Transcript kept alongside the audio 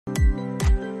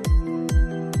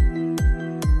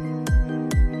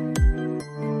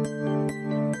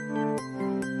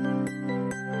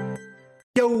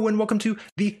Hello and welcome to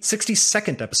the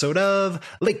 62nd episode of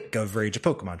Lake of Rage, a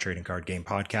Pokemon trading card game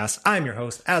podcast. I'm your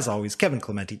host, as always, Kevin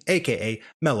Clementi, aka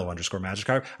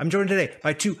Mellow_Magikarp. I'm joined today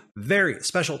by two very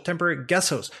special temporary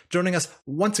guest hosts. Joining us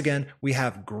once again, we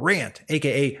have Grant,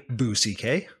 aka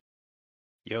BooCK.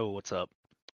 Yo, what's up?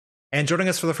 And joining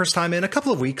us for the first time in a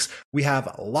couple of weeks, we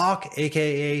have Locke,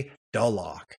 aka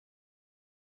Dullock.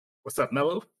 What's up,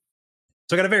 Mellow?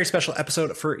 So I got a very special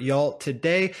episode for y'all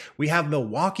today. We have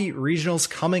Milwaukee Regionals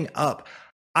coming up.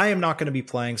 I am not going to be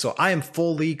playing, so I am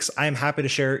full leaks. I am happy to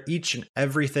share each and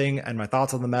everything and my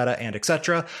thoughts on the meta and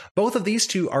etc. Both of these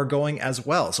two are going as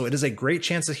well, so it is a great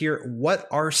chance to hear what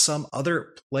are some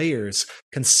other players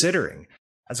considering.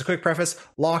 As a quick preface,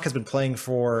 Locke has been playing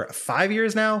for 5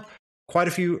 years now, quite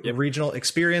a few regional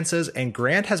experiences, and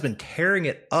Grant has been tearing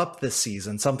it up this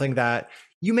season, something that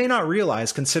you may not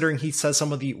realize considering he says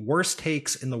some of the worst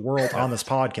takes in the world on this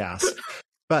podcast.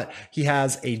 But he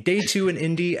has a day 2 in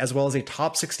Indy as well as a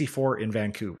top 64 in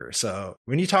Vancouver. So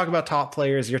when you talk about top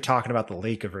players, you're talking about the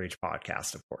Lake of Rage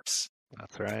podcast, of course.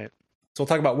 That's right. So we'll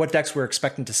talk about what decks we're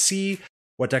expecting to see,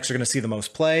 what decks are going to see the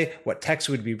most play, what techs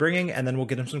we'd be bringing, and then we'll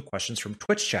get into some questions from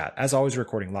Twitch chat. As always,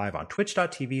 recording live on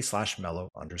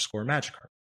twitch.tv/mellow_magikarp.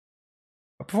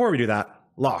 But before we do that,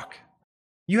 Locke,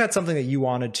 you had something that you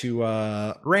wanted to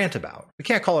rant about. We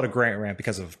can't call it a Grant rant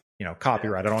because of,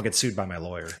 copyright. I don't get sued by my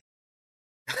lawyer.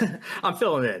 I'm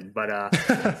filling in, but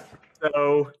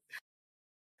so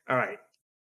all right.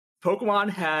 Pokemon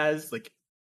has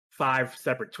 5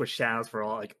 separate Twitch channels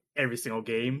for every single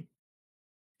game.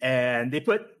 And they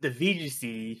put the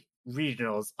VGC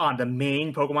regionals on the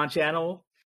main Pokemon channel,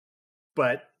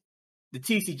 but the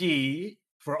TCG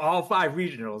for all 5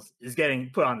 regionals is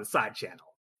getting put on the side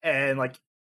channel. And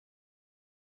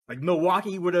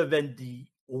Milwaukee would have been the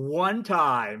one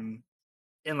time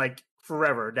in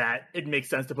forever that it makes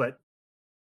sense to put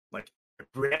a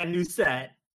brand new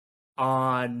set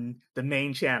on the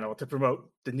main channel to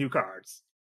promote the new cards,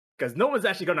 because no one's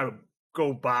actually gonna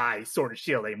go buy Sword and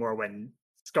Shield anymore when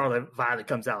Scarlet Violet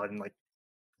comes out in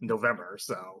November.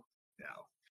 So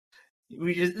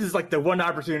this is the one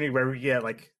opportunity where we get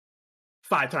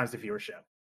 5 times the viewership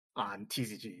on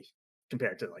TCG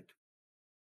compared to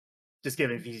just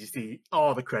giving VGC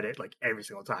all the credit every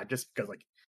single time, just because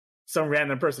some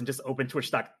random person just opened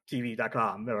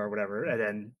twitch.tv.com or whatever, and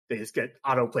then they just get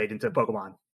auto-played into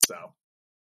Pokemon. So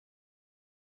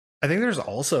I think there's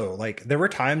also there were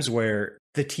times where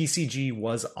the TCG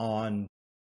was on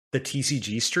the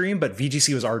TCG stream, but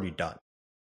VGC was already done.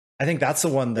 I think that's the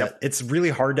one that it's really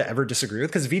hard to ever disagree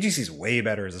with, because VGC is way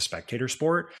better as a spectator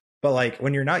sport. But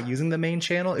when you're not using the main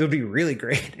channel, it would be really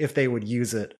great if they would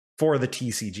use it for the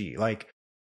TCG.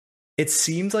 It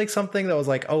seems like something that was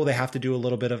they have to do a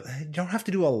little bit of, you don't have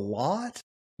to do a lot.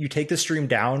 You take the stream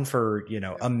down for,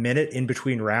 a minute in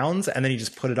between rounds, and then you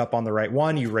just put it up on the right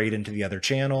one. You raid into the other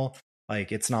channel.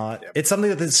 It's not, it's something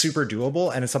that is super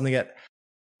doable. And it's something that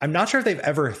I'm not sure if they've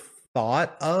ever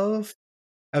thought of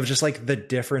just the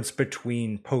difference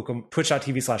between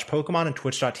twitch.tv/Pokemon and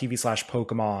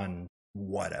twitch.tv/Pokemon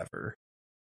whatever.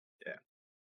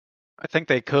 I think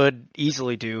they could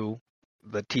easily do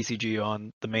the TCG on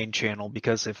the main channel,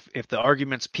 because if the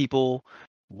argument's people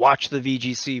watch the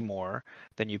VGC more,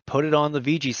 then you put it on the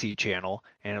VGC channel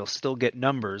and it'll still get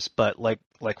numbers. But like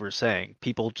we're saying,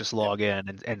 people just log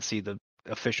in and see the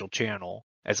official channel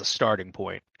as a starting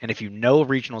point. And if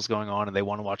regional's going on and they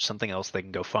want to watch something else, they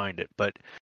can go find it. But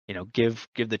give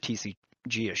the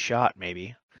TCG a shot,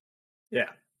 maybe. Yeah,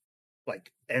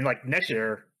 and next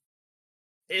year,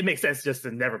 it makes sense just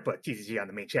to never put TCG on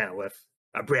the main channel with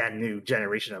a brand new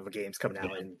generation of games coming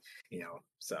out, and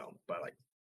but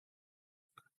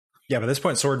by this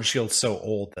point, Sword and Shield's so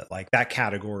old that that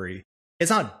category, it's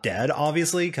not dead,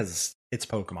 obviously, because it's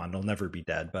Pokemon. It'll never be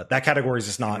dead, but that category is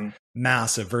just not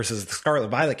massive, versus the Scarlet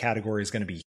Violet category is going to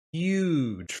be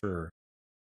huge for,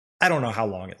 I don't know how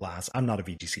long it lasts. I'm not a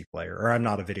VGC player, or I'm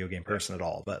not a video game person at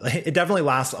all, but it definitely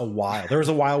lasts a while. There was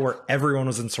a while where everyone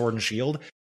was in Sword and Shield,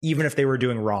 even if they were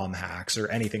doing ROM hacks or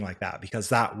anything like that, because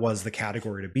that was the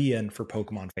category to be in for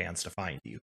Pokemon fans to find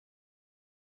you.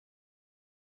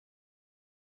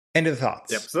 End of the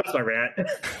thoughts. Yep, so that's my rant.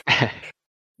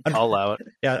 I'll allow it.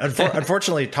 Yeah,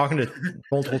 unfortunately, talking to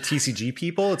multiple TCG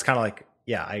people, it's kind of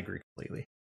I agree completely.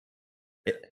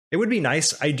 It would be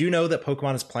nice. I do know that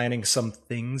Pokemon is planning some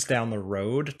things down the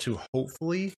road to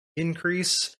hopefully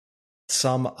increase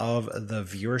some of the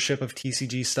viewership of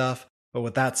TCG stuff. But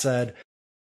with that said,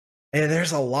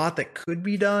 there's a lot that could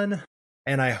be done,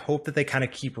 and I hope that they kind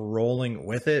of keep rolling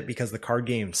with it, because the card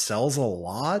game sells a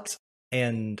lot,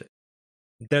 and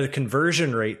the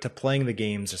conversion rate to playing the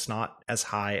games is not as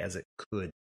high as it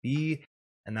could be.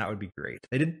 and that would be great.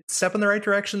 They did step in the right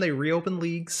direction. They reopened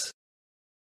leagues.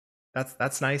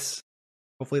 That's nice.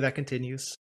 Hopefully that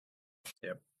continues.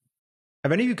 Yep.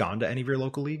 Have any of you gone to any of your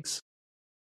local leagues?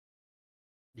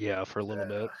 Yeah, for a little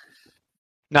bit.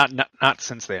 Not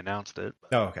since they announced it.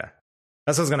 Oh, okay.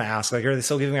 That's what I was going to ask. Like, are they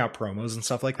still giving out promos and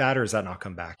stuff like that, or has that not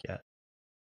come back yet?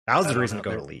 That was the reason to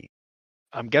go to league.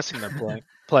 I'm guessing they're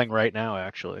playing right now,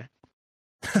 actually.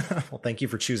 Well, thank you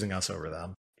for choosing us over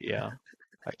them. Yeah.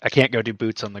 I can't go do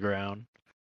boots on the ground.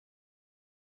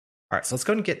 All right, so let's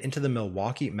go and get into the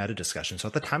Milwaukee meta discussion. So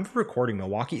at the time of recording,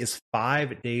 Milwaukee is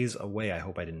 5 days away. I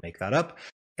hope I didn't make that up.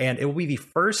 And it will be the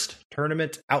first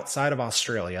tournament outside of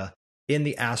Australia in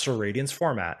the Astral Radiance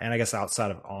format, and I guess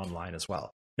outside of online as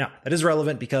well. Now, that is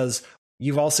relevant because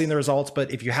you've all seen the results,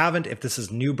 but if you haven't, if this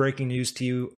is new breaking news to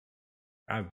you,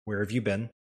 where have you been?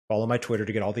 Follow my Twitter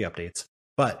to get all the updates.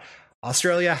 But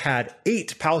Australia had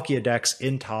 8 Palkia decks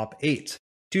in top 8.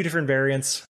 2 different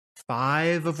variants,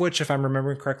 5 of which, if I'm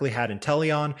remembering correctly, had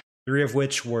Inteleon, 3 of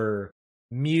which were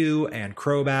Mew and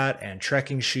Crobat and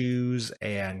Trekking Shoes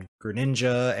and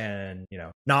Greninja and,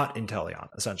 not Inteleon,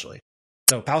 essentially.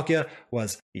 So Palkia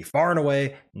was the far and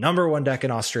away number 1 deck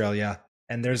in Australia.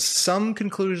 And there's some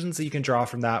conclusions that you can draw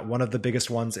from that. One of the biggest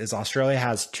ones is Australia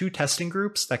has 2 testing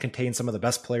groups that contain some of the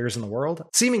best players in the world.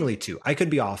 Seemingly 2. I could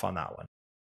be off on that one.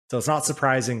 So it's not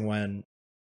surprising when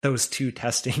those 2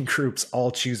 testing groups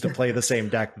all choose to play the same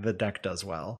deck that the deck does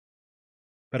well.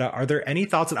 But are there any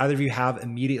thoughts that either of you have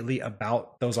immediately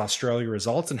about those Australia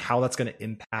results and how that's going to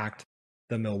impact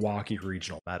the Milwaukee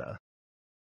regional meta?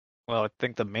 Well, I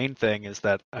think the main thing is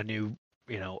that a new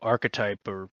archetype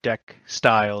or deck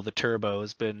style, the turbo,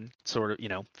 has been sort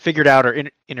of, figured out or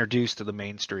introduced to the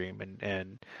mainstream.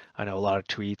 And I know a lot of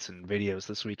tweets and videos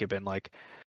this week have been like,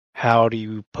 how do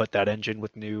you put that engine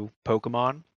with new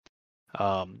Pokemon?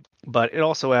 But it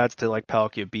also adds to like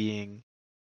Palkia being,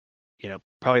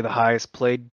 probably the highest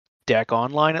played deck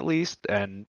online at least,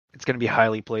 and it's going to be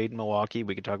highly played in Milwaukee.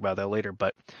 We can talk about that later,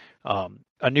 but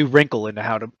a new wrinkle into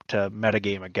how to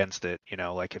metagame against it.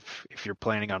 Like if you're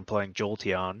planning on playing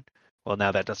Jolteon, well,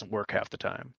 now that doesn't work half the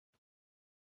time.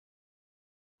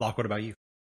 Locke, what about you?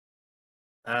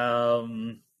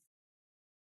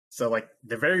 So like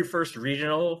the very first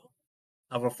regional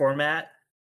of a format,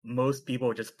 most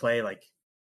people just play like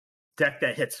deck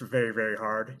that hits very, very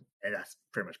hard, and that's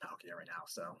pretty much Palkia right now.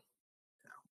 So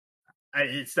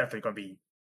it's definitely going to be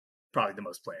probably the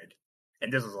most played.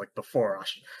 And this was like before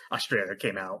Australia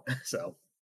came out. So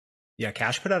yeah,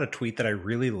 Cash put out a tweet that I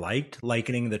really liked,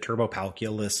 likening the Turbo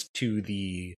Palkia list to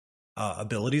the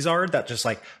abilities art, that just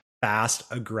like fast,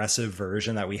 aggressive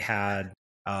version that we had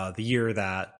the year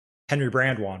that Henry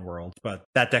Brand won Worlds. But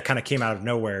that deck kind of came out of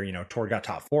nowhere. Tord got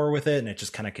top 4 with it, and it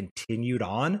just kind of continued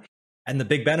on. And the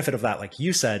big benefit of that, like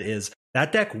you said, is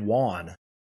that deck won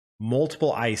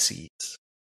multiple ICs.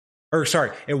 Or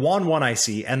sorry, it won one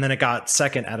IC, and then it got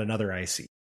second at another IC.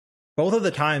 Both of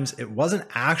the times, it wasn't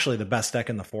actually the best deck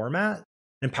in the format,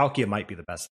 and Palkia might be the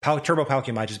best. Turbo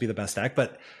Palkia might just be the best deck,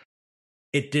 but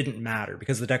it didn't matter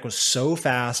because the deck was so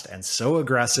fast and so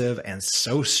aggressive and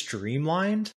so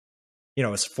streamlined.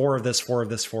 It's 4 of this, 4 of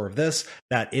this, 4 of this,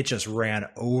 that it just ran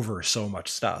over so much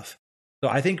stuff. So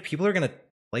I think people are going to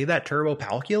play that Turbo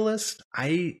Palkia list.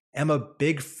 I am a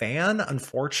big fan,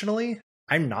 unfortunately.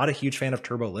 I'm not a huge fan of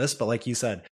Turbo list, but like you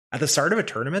said, at the start of a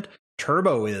tournament,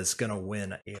 Turbo is going to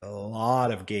win a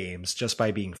lot of games just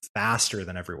by being faster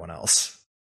than everyone else.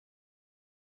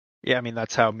 Yeah, I mean,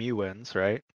 that's how Mew wins,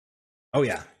 right? Oh,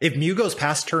 yeah. If Mew goes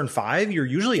past turn 5, you're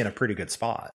usually in a pretty good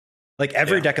spot. Like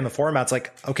every deck in the format's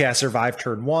like, okay, I survived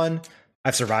turn 1.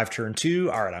 I've survived turn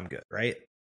 2. All right, I'm good, right?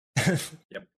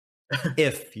 Yep.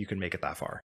 If you can make it that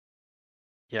far.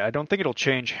 Yeah, I don't think it'll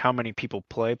change how many people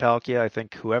play Palkia. I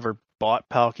think whoever bought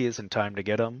Palkias in time to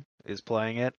get them is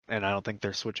playing it, and I don't think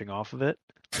they're switching off of it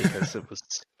because it was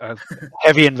a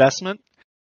heavy investment.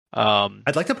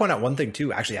 I'd like to point out one thing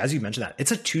too, actually, as you mentioned that,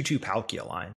 it's a 2-2 Palkia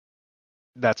line.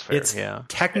 That's fair, it's yeah.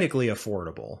 technically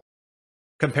affordable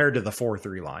compared to the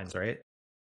 4-3 lines, right?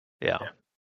 Yeah.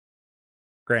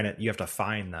 Granted, you have to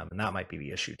find them, and that might be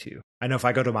the issue too. I know if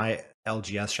I go to my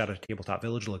LGS, shout out to Tabletop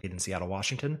Village, located in Seattle,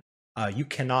 Washington, you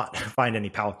cannot find any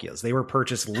Palkias. They were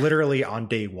purchased literally on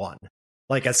day 1.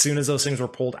 Like as soon as those things were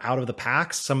pulled out of the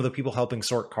packs, some of the people helping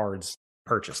sort cards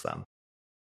purchased them.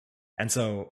 And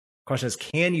so the question is,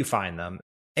 can you find them?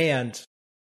 And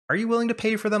are you willing to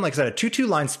pay for them? Like I said, a 2-2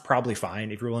 line's probably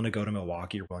fine. If you're willing to go to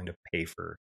Milwaukee, you're willing to pay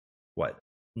for what,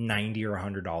 $90 or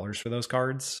 $100 for those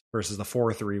cards versus the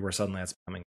 4-3 where suddenly that's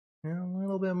becoming a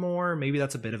little bit more. Maybe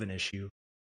that's a bit of an issue.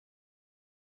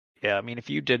 Yeah, I mean, if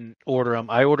you didn't order them,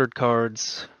 I ordered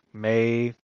cards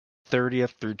May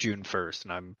 30th through June 1st,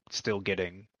 and I'm still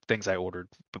getting things I ordered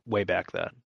way back then.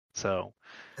 So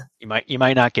you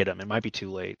might not get them. It might be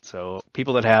too late. So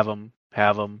people that have them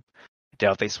have them. I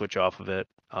doubt they switch off of it.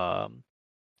 I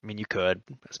mean, you could,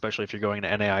 especially if you're going to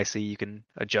NAIC, you can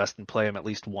adjust and play them at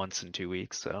least once in 2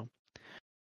 weeks. So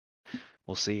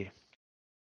we'll see.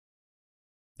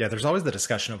 Yeah, there's always the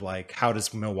discussion of like, how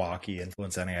does Milwaukee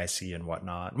influence NAIC and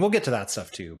whatnot? And we'll get to that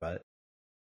stuff too,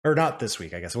 or not this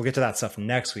week, I guess. We'll get to that stuff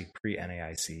next week,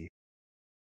 pre-NAIC.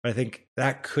 But I think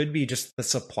that could be just the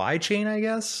supply chain, I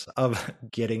guess, of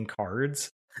getting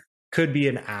cards could be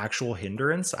an actual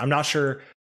hindrance. I'm not sure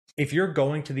if you're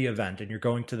going to the event and you're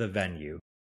going to the venue,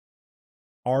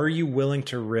 are you willing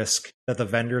to risk that the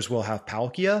vendors will have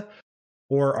Palkia?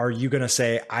 Or are you going to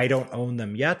say, I don't own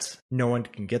them yet. No one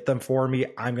can get them for me.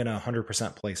 I'm going to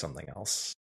 100% play something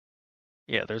else.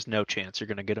 Yeah, there's no chance you're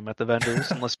going to get them at the vendors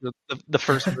unless you're the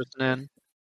first person in.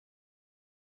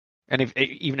 And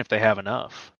even if they have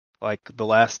enough, like the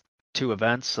last 2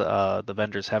 events, the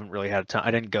vendors haven't really had time.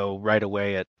 I didn't go right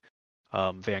away at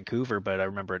Vancouver, but I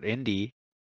remember at Indy,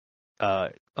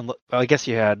 I guess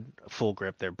you had full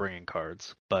grip there bringing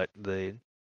cards, but the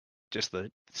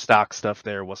stock stuff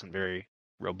there wasn't very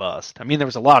robust. I mean, there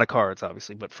was a lot of cards,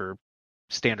 obviously, but for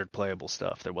standard playable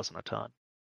stuff, there wasn't a ton.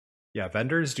 Yeah,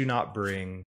 vendors do not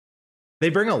bring... They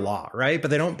bring a lot, right? But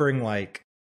they don't bring like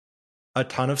a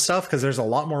ton of stuff because there's a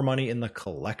lot more money in the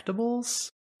collectibles.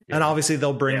 Yeah. And obviously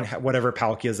they'll bring whatever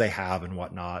Palkias they have and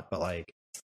whatnot, but like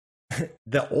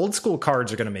the old school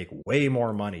cards are going to make way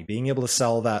more money. Being able to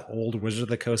sell that old Wizard of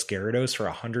the Coast Gyarados for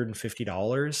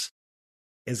 $150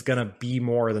 is going to be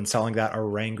more than selling that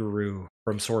Oranguru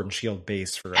from Sword and Shield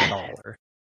base for $1.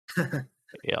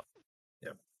 Yep.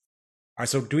 All right,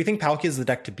 so do we think Palkia is the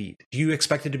deck to beat? Do you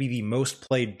expect it to be the most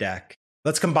played deck?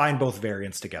 Let's combine both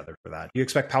variants together for that. Do you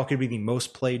expect Palkia to be the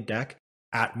most played deck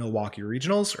at Milwaukee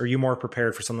Regionals? Or are you more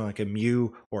prepared for something like a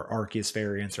Mew or Arceus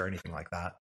variants or anything like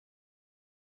that?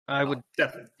 I would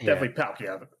definitely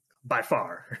Palkia by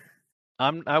far.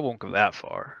 I won't go that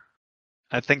far.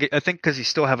 I think because you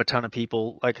still have a ton of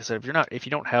people. Like I said, if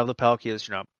you don't have the Palkias,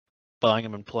 you're not buying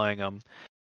them and playing them.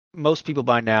 Most people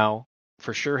by now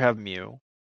for sure have Mew,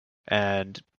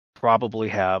 and probably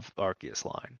have Arceus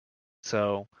line.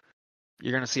 So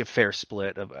you're going to see a fair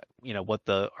split of what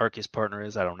the Arceus partner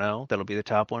is. I don't know. That'll be the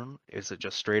top one. Is it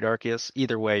just straight Arceus?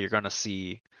 Either way, you're going to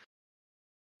see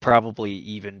probably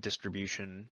even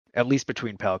distribution, at least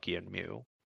between Palkia and Mew.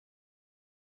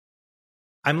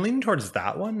 I'm leaning towards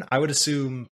that one. I would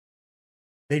assume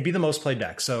they'd be the most played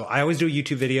deck. So I always do a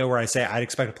YouTube video where I say I'd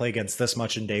expect to play against this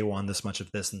much in day one, this much of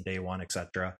this in day one,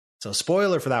 etc. So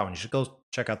spoiler for that one. You should go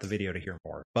check out the video to hear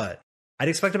more. But I'd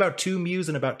expect about 2 Mews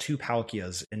and about 2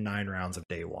 Palkias in 9 rounds of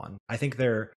day one. I think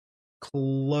they're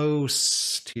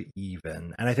close to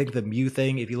even. And I think the Mew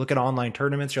thing, if you look at online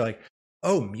tournaments, you're like,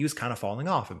 oh, Mew's kind of falling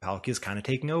off and Palkia's kind of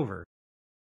taking over.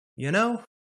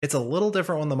 It's a little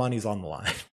different when the money's on the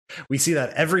line. We see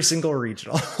that every single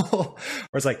regional where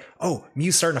it's like, oh,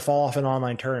 Mew's starting to fall off in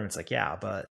online tournaments. Like, yeah,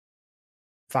 but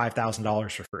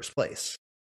 $5,000 for first place.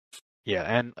 Yeah,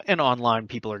 and online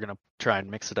people are going to try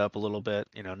and mix it up a little bit.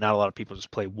 Not a lot of people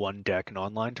just play one deck in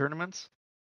online tournaments.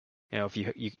 If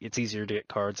you it's easier to get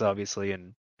cards, obviously,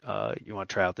 and you want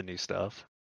to try out the new stuff.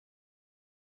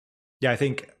 Yeah, I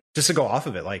think just to go off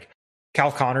of it, like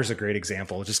Cal Connor's a great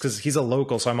example, just because he's a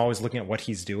local, so I'm always looking at what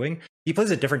he's doing. He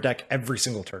plays a different deck every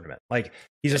single tournament. Like,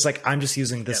 he's just like, I'm just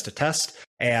using this to test.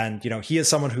 And, he is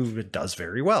someone who does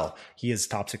very well. He is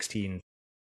top 16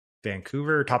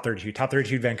 Vancouver, top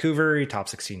 32 Vancouver, top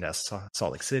 16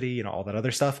 Salt Lake City, all that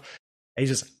other stuff.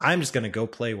 And I'm just going to go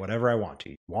play whatever I want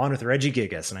to. Won with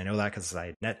Regigigas, and I know that because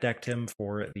I net decked him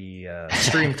for the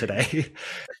stream today. And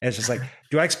it's just like,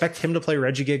 do I expect him to play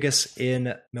Regigigas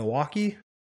in Milwaukee?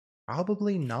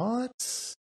 Probably not.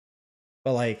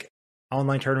 But like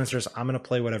online tournaments, I'm going to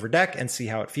play whatever deck and see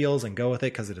how it feels and go with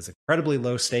it because it is incredibly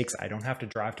low stakes. I don't have to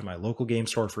drive to my local game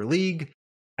store for League.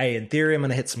 In theory, I'm going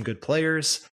to hit some good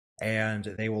players and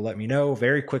they will let me know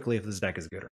very quickly if this deck is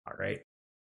good or not, right?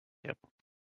 Yep.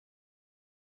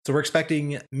 So we're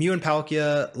expecting Mew and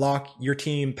Palkia. Lock your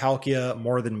team Palkia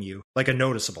more than Mew, like a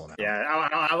noticeable amount. Yeah,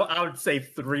 I would say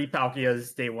 3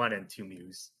 Palkias day one and 2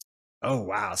 Mews. Oh,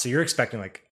 wow. So you're expecting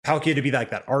like Palkia to be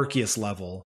like that Arceus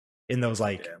level in those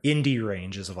like indie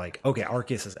ranges of like, okay,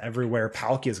 Arceus is everywhere.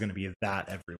 Palkia is going to be that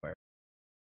everywhere.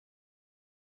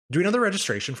 Do we know the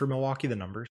registration for Milwaukee, the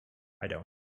numbers? I don't.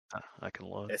 I can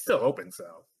look. It's still open,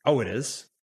 so. Oh, it is?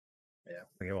 Yeah.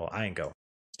 Okay, well, I ain't go.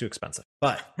 It's too expensive.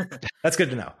 But that's good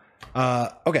to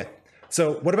know. Okay.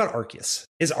 So what about Arceus?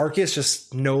 Is Arceus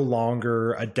just no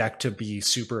longer a deck to be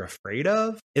super afraid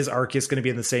of? Is Arceus going to be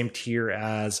in the same tier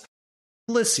as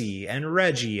Blissey and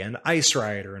Reggie and Ice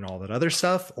Rider and all that other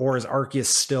stuff? Or is Arceus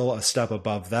still a step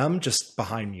above them, just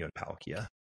behind Mew and Palkia?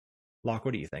 Locke,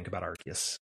 what do you think about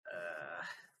Arceus?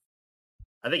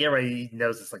 I think everybody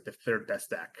knows it's like the third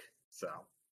best deck. So,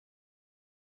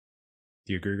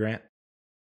 do you agree, Grant?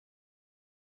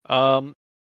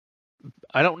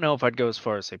 I don't know if I'd go as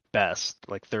far as say best,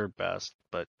 like third best,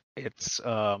 but it's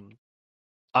I'm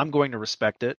going to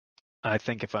respect it. I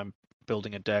think if I'm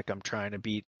building a deck, I'm trying to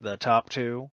beat the top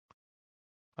two,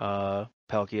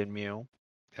 Palkia and Mew,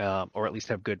 or at least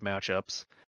have good matchups,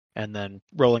 and then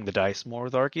rolling the dice more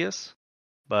with Arceus.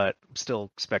 But I'm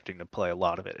still expecting to play a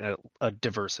lot of it, and a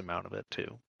diverse amount of it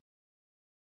too.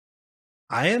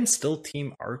 I am still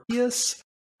Team Arceus,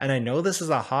 and I know this is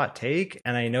a hot take,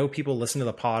 and I know people listened to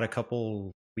the pod a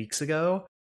couple weeks ago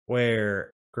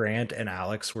where Grant and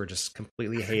Alex were just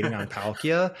completely hating on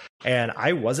Palkia, and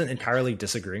I wasn't entirely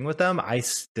disagreeing with them. I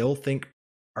still think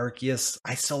Arceus,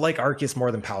 I still like Arceus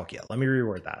more than Palkia. Let me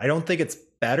reword that. I don't think it's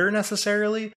better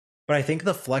necessarily, but I think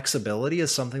the flexibility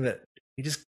is something that you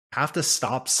just have to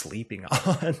stop sleeping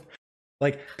on.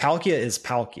 Like, Palkia is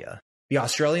Palkia. The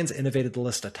Australians innovated the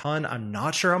list a ton. I'm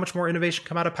not sure how much more innovation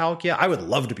come out of Palkia. I would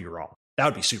love to be wrong. That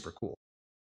would be super cool.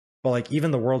 But like,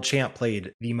 even the world champ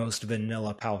played the most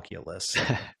vanilla Palkia list.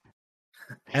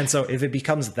 And so if it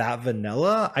becomes that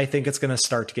vanilla, I think it's going to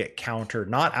start to get countered,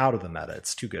 not out of the meta.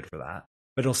 It's too good for that.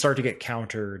 But it'll start to get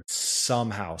countered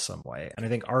somehow, some way. And I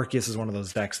think Arceus is one of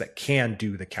those decks that can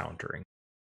do the countering.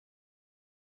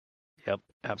 Yep,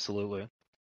 absolutely.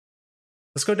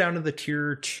 Let's go down to the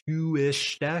tier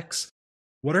 2-ish decks.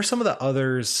 What are some of the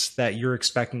others that you're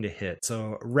expecting to hit?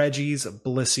 So Reggie's,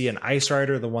 Blissey, and Ice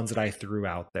Rider are the ones that I threw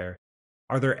out there.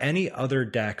 Are there any other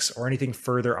decks or anything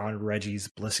further on Reggie's,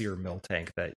 Blissey, or Miltank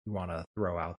that you want to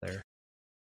throw out there?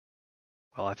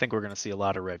 Well, I think we're going to see a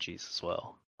lot of Reggies as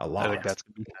well. A lot. I think that's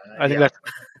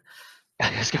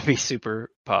that's going to be super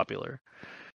popular.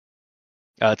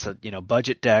 It's a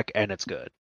budget deck, and it's good.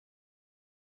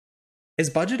 Is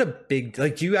budget a big,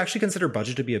 like, do you actually consider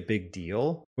budget to be a big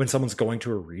deal when someone's going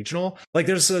to a regional? Like,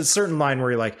 there's a certain line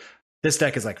where you're like, this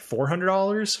deck is like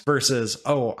 $400 versus,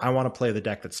 oh, I want to play the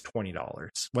deck that's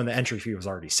 $20 when the entry fee was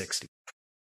already $60.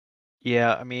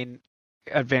 Yeah, I mean,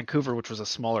 at Vancouver, which was a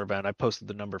smaller event, I posted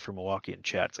the number for Milwaukee in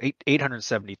chat. It's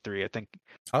 873. I think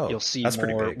you'll see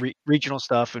more regional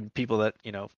stuff, and people that,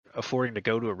 affording to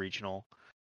go to a regional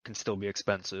can still be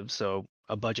expensive. So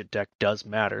a budget deck does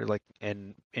matter. Like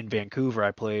in Vancouver,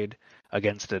 I played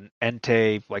against an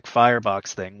Entei like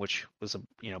Firebox thing, which was a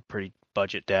pretty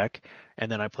budget deck,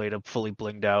 and then I played a fully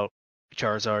blinged out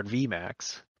Charizard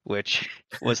VMAX, which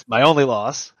was my only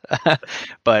loss.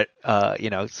 But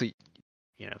so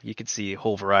you can see a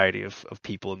whole variety of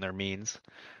people and their means.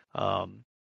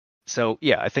 So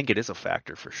yeah, I think it is a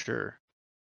factor for sure.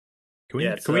 Can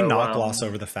we not gloss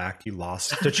over the fact you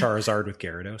lost to Charizard with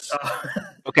Gyarados?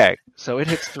 Okay, so it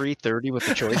hits 330 with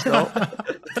the choice belt.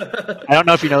 I don't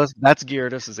know if you know this. That's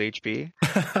Gyarados' HP.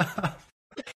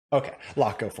 Okay,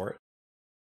 Locke, go for it.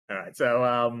 All right,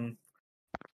 so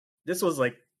this was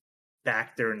like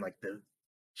back during like the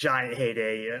giant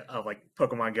heyday of like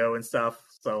Pokemon Go and stuff.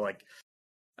 So like,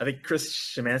 I think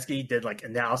Chris Szymanski did like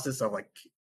analysis of like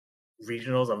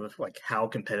regionals of like how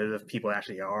competitive people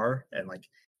actually are, and like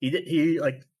he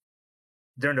like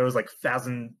during those like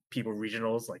 1,000 people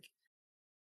regionals, like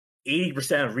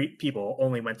 80% of people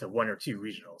only went to one or two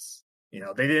regionals.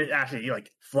 They didn't actually like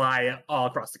fly all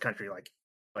across the country like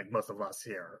most of us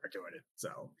here are doing it.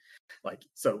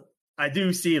 So I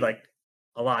do see like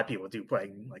a lot of people do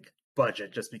playing like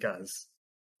budget just because,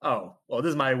 oh well,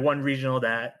 this is my one regional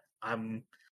that I'm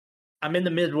in the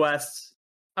Midwest.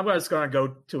 I'm just gonna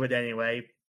go to it anyway.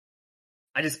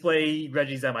 I just play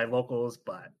Reggie's at my locals,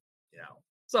 but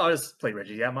so I'll just play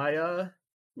Reggie at my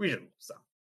regional. So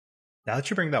now that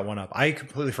you bring that one up, I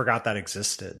completely forgot that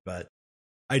existed, but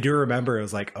I do remember it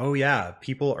was like, oh yeah,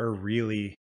 people are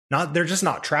really they're just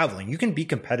not traveling. You can be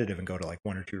competitive and go to like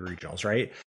one or two regionals,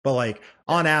 right? But like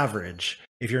on average,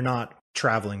 if you're not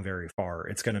traveling very far,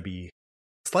 it's going to be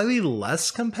slightly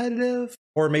less competitive,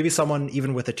 or maybe someone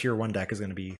even with a tier 1 deck is going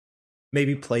to be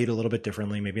maybe played a little bit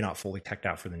differently, maybe not fully teched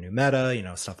out for the new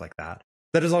meta, stuff like that.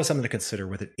 That is always something to consider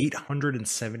with an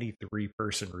 873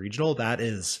 person regional. That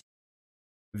is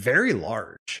very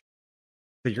large.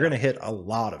 So you're going to hit a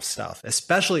lot of stuff,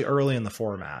 especially early in the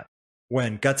format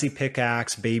when Gutsy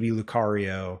Pickaxe, Baby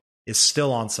Lucario is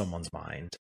still on someone's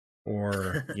mind,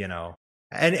 or,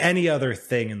 and any other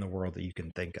thing in the world that you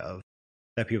can think of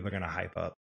that people are going to hype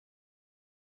up.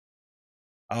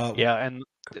 Yeah, and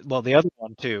well, the other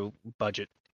one too,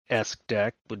 budget-esque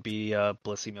deck would be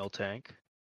Blissey Miltank,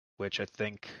 which I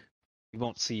think you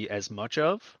won't see as much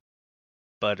of,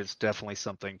 but it's definitely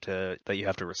something that you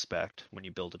have to respect when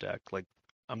you build a deck. Like,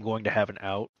 I'm going to have an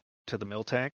out to the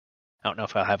Miltank. I don't know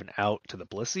if I'll have an out to the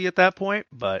Blissey at that point,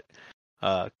 but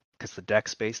because the deck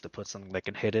space to put something that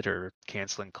can hit it or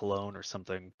canceling Cologne or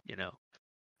something,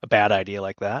 a bad idea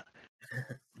like that.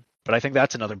 But I think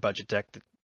that's another budget deck that's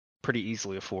pretty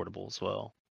easily affordable as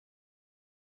well.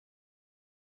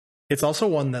 It's also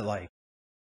one that, like,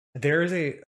 there is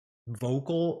a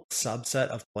vocal subset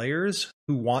of players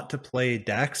who want to play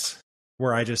decks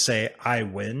where I just say I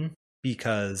win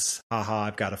because haha,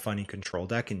 I've got a funny control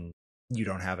deck and you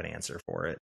don't have an answer for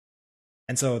it.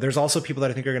 And so there's also people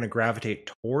that I think are going to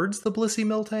gravitate towards the Blissey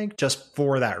Miltank just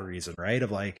for that reason, right?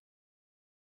 Of like,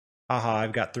 haha,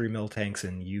 I've got 3 Miltanks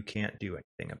and you can't do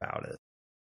anything about it.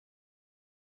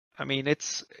 I mean,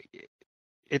 it's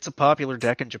a popular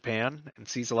deck in Japan and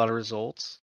sees a lot of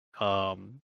results.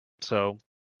 So,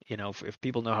 if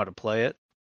people know how to play it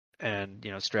and,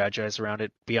 strategize around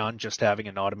it beyond just having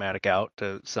an automatic out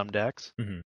to some decks,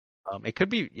 it could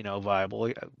be,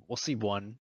 viable. We'll see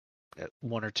one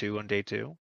or two on day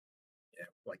 2. Yeah,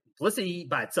 like Blissey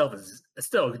by itself is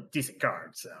still a decent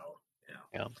card. So,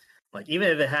 yeah. Like, even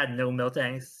if it had no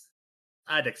Miltanks,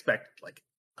 I'd expect like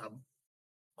a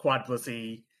quad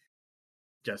Blissey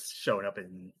just showing up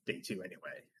in day 2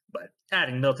 anyway. But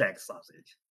adding Miltank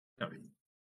sausage, that'd be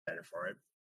better for it.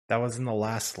 That was in the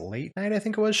last late night, I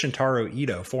think it was. Shintaro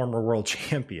Ito, former world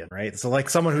champion, right? So, like,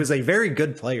 someone who's a very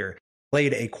good player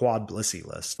played a quad Blissey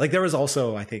list. Like, there was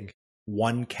also, I think,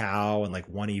 1 Cow and like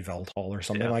 1 Yveltal or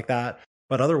something like that.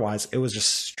 But otherwise, it was just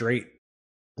straight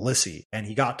Blissey, and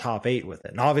he got top 8 with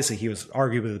it. And obviously, he was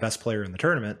arguably the best player in the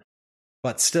tournament.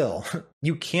 But still,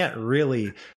 you can't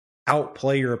really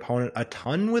outplay your opponent a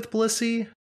ton with Blissey.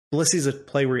 Blissey's a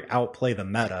play where you outplay the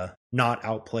meta, not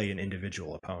outplay an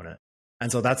individual opponent.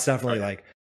 And so that's definitely like,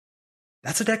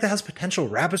 that's a deck that has potential.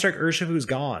 Rapid Strike Urshifu's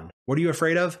gone. What are you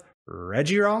afraid of?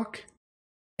 Regirock?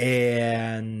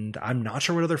 And I'm not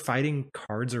sure what other fighting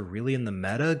cards are really in the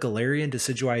meta. Galarian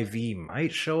Decidueye V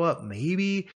might show up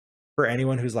maybe for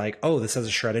anyone who's like, oh, this has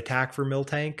a shred attack for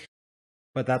Miltank.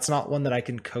 But that's not one that I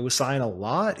can co-sign a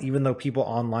lot, even though people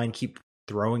online keep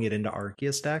throwing it into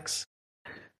Arceus decks.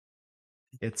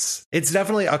 It's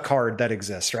definitely a card that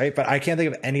exists, right? But I can't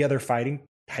think of any other fighting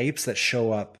types that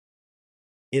show up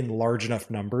in large enough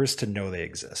numbers to know they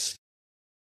exist.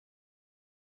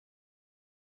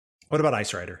 What about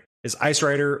Ice Rider? Is Ice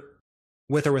Rider,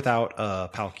 with or without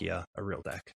Palkia, a real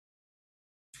deck?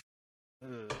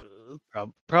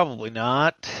 Probably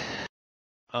not.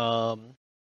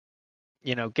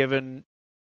 Given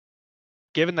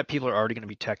that people are already going to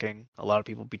be teching, a lot of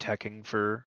people be teching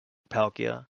for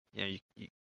Palkia.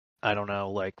 I don't know,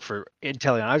 like for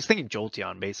Inteleon, I was thinking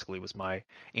Jolteon basically was my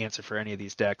answer for any of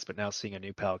these decks, but now seeing a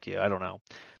new Palkia, I don't know.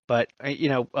 But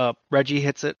Reggie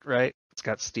hits it, right? It's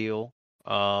got Steel.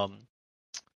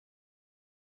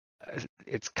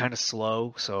 It's kind of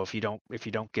slow, so if you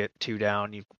don't get 2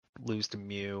 down, you lose to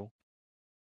Mew.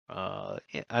 I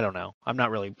don't know. I'm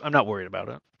not worried about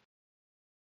it.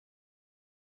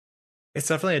 It's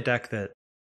definitely a deck that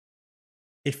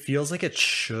it feels like it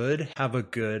should have a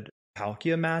good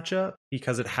Palkia matchup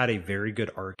because it had a very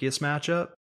good Arceus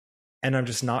matchup, and I'm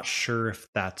just not sure if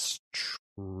that's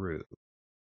true.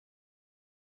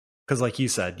 Because like you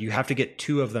said, you have to get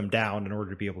 2 of them down in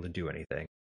order to be able to do anything.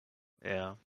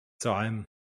 Yeah. So I'm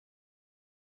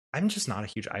just not a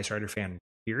huge Ice Rider fan,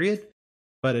 period.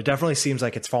 But it definitely seems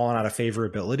like it's fallen out of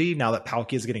favorability now that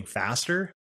Palkia is getting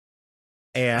faster.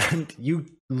 And you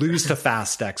lose to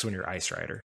fast decks when you're Ice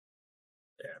Rider.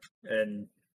 Yeah. And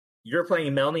you're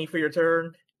playing Melanie for your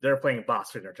turn, they're playing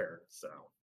Boss for their turn. So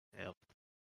yeah.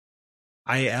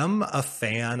 I am a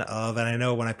fan of, and I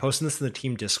know when I posted this in the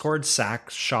team Discord,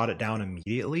 Sack shot it down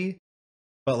immediately.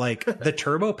 But like the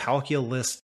Turbo Palkia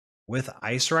list with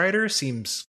Ice Rider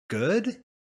seems good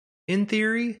in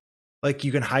theory. Like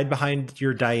you can hide behind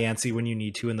your Diancie when you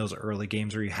need to in those early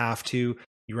games where you have to.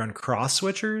 You run cross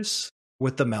switchers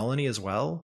with the Melanie as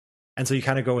well. And so you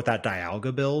kind of go with that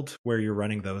Dialga build where you're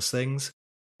running those things.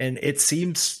 And it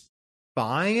seems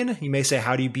fine. You may say,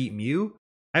 how do you beat Mew?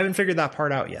 I haven't figured that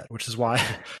part out yet, which is why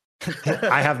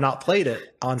I have not played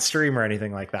it on stream or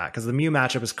anything like that, because the Mew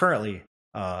matchup is currently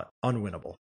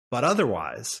unwinnable. But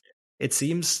otherwise, it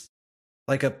seems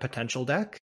like a potential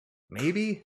deck.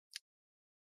 Maybe.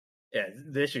 Yeah,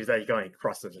 the issue is that you can only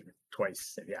cross them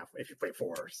twice if you play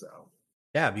 4. So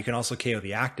yeah, but you can also KO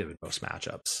the active in most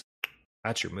matchups.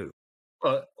 That's your move.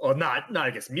 Well, not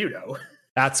against Mew though.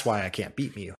 That's why I can't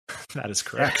beat Mew. That is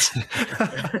correct.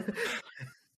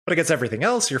 But against everything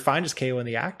else, you're fine just KOing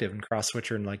the active and cross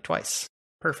switching like twice.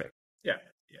 Perfect. Yeah.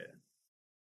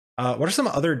 What are some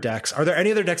other decks? Are there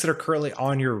any other decks that are currently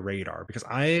on your radar? Because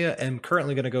I am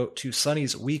currently going to go to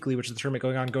Sunny's Weekly, which is the tournament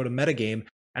going on, go to Metagame,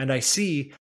 and I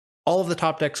see all of the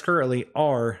top decks currently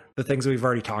are the things that we've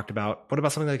already talked about. What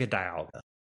about something like a Dialga?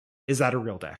 Is that a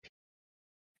real deck?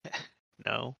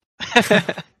 No.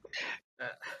 I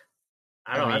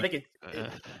don't know. I mean, think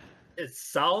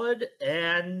it's solid,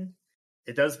 and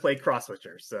it does play cross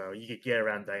switcher, so you could get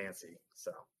around Diancie.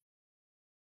 So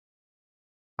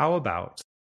How about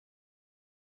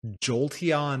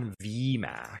Jolteon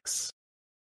VMAX?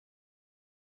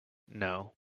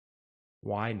 No.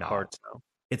 Why not? Hard no.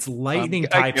 It's lightning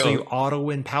type, so go. you auto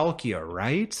win Palkia,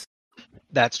 right?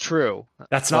 That's true.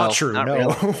 That's not true. Not No,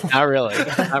 really. Not really.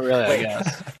 Not really, I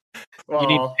guess. well,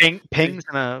 You need pings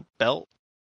and a belt.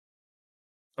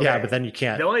 Yeah, okay, but then you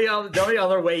can't. The only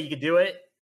other way you could do it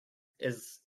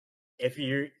is if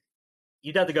you'd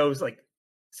have to go like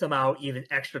somehow even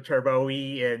extra turbo-y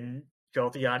in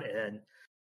Jolteon and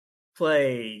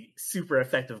play super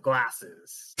effective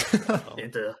glasses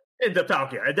into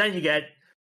Palkia, and then you get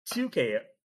 2K.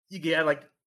 You get like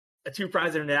a 2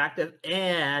 prize interactive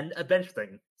and a bench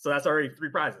thing, so that's already 3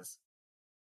 prizes.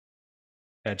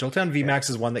 Yeah, Jolteon VMAX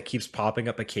is one that keeps popping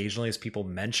up occasionally as people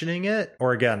mentioning it,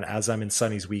 or again, as I'm in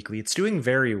Sunny's Weekly. It's doing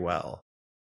very well.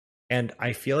 And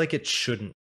I feel like it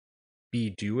shouldn't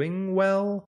be doing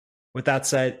well. With that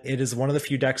said, it is one of the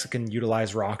few decks that can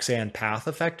utilize Roxanne Path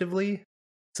effectively.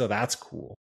 So that's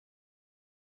cool.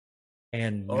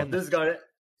 And This is gonna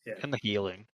And the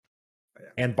healing.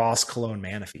 and Boss Cologne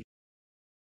Manaphy.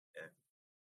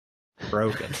 Yeah.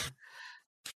 Broken.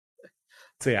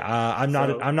 So yeah, I'm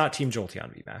not Team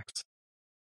Jolteon VMAX.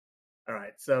 All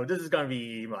right, so this is going to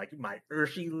be like my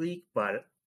Urshi leak, but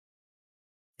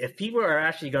if people are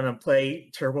actually going to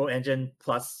play Turbo Engine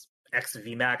plus X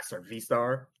VMAX or V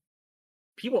Star,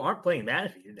 people aren't playing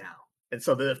Manaphy now, and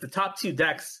so if the top 2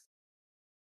 decks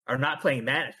are not playing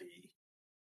Manaphy,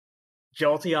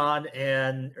 Jolteon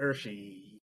and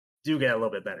Urshi do get a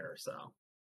little bit better. So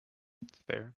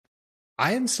Fair.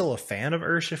 I am still a fan of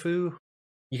Urshifu.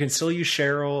 You can still use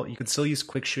Cheryl. You can still use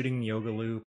Quick Shooting Yoga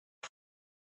Loop.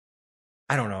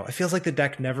 I don't know. It feels like the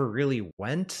deck never really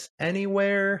went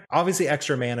anywhere. Obviously,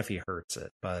 extra Manaphy hurts it,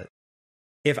 but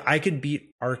if I could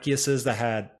beat Arceuses that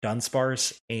had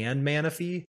Dunsparce and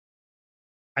Manaphy,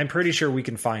 I'm pretty sure we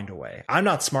can find a way. I'm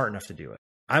not smart enough to do it.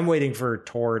 I'm waiting for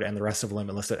Tord and the rest of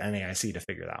Limitless at NAIC to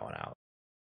figure that one out.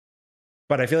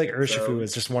 But I feel like Urshifu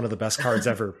is just one of the best cards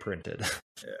ever printed.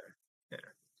 Yeah.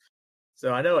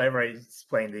 So I know everybody's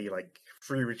playing the like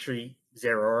free retreat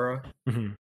Zeraora,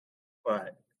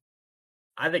 but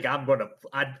I think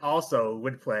I also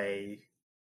would play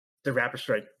the Rapid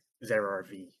Strike Zeraora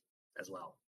V as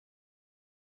well,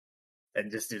 and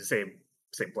just do the same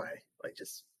play, like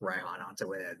just Raihan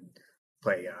onto it and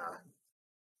play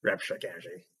Rapid Strike Energy.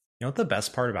 You know what the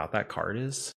best part about that card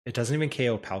is? It doesn't even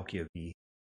KO Palkia V.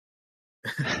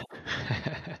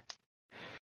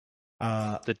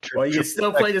 Well, you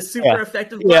still play the super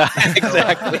effective. Yeah,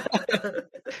 exactly.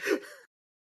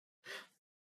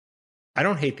 I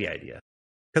don't hate the idea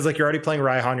because like you're already playing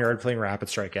Raihan, you're already playing Rapid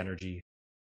Strike Energy.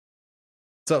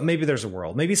 So maybe there's a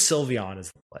world. Maybe Sylveon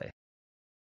is the play.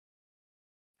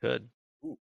 Good.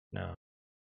 No.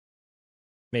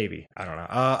 Maybe. I don't know.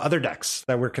 Other decks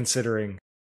that we're considering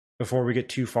before we get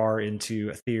too far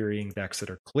into theorying decks that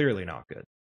are clearly not good.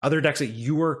 Other decks that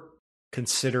you were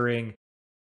considering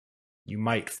you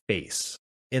might face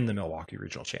in the Milwaukee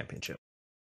Regional Championship.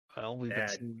 Well, we've been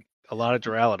seeing a lot of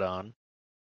Duraludon.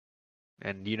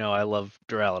 And you know I love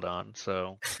Duraludon,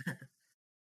 so...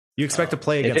 You expect to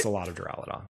play against a lot of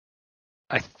Duraludon.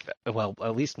 Well,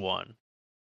 at least one.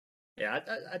 Yeah,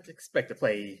 I'd expect to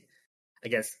play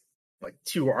against like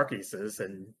 2 Arceuses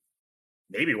and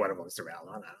maybe one of them is Duraludon.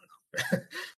 I don't know.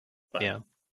 But, yeah.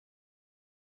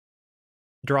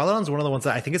 Duraludon's one of the ones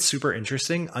that I think is super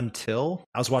interesting until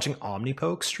I was watching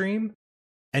Omnipoke stream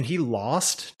and he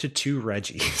lost to 2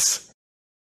 Reggies.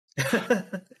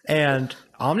 And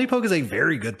Omnipoke is a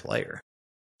very good player.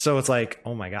 So it's like,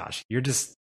 oh my gosh, you're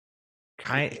just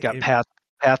got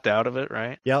pathed out of it,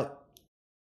 right? Yep.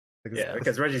 Yeah,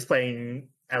 because Reggie's playing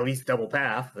at least double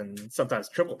path and sometimes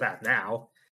triple path now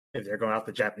if they're going off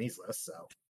the Japanese list. So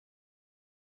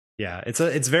yeah,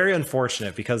 it's very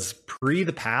unfortunate because pre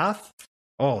the path,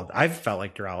 I've felt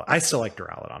like Duraludon. I still like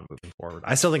Duraludon moving forward.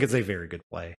 I still think it's a very good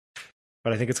play,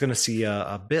 but I think it's going to see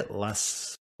a bit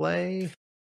less play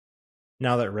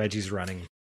now that Reggie's running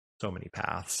so many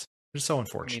paths. It's so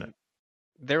unfortunate. I mean,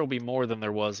 there will be more than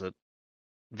there was at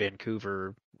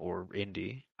Vancouver or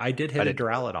Indy. I did I hit a didn't know.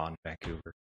 Duraludon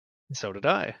Vancouver. So did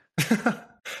I,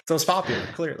 So it's popular,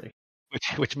 clearly.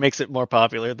 which makes it more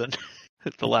popular than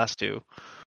the last two.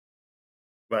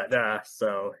 But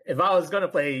so if I was gonna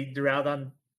play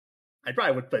Duraludon, I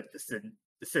probably would put the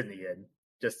Sydney in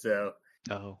just so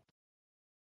Oh,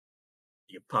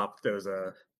 you pop those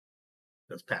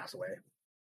pass away.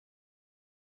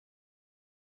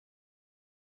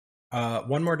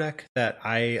 One more deck that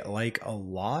I like a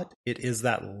lot. It is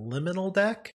that Liminal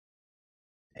deck.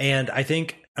 And I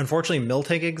think, unfortunately,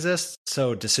 Miltank exists,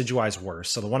 so Decidueye's worse.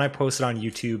 So the one I posted on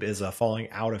YouTube is falling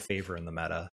out of favor in the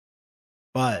meta.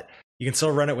 But you can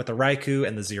still run it with the Raikou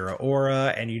and the Zero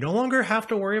Aura, and you no longer have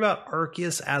to worry about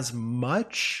Arceus as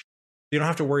much. You don't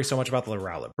have to worry so much about the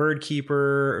Rowlet Birdkeeper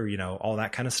or, all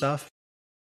that kind of stuff.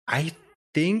 I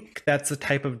think that's the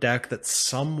type of deck that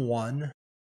someone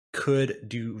could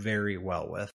do very well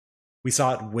with. We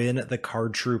saw it win the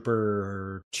Card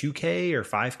Trooper 2K or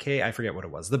 5K. I forget what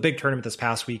it was. The big tournament this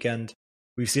past weekend.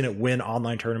 We've seen it win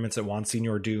online tournaments at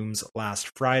Monsignor Dooms last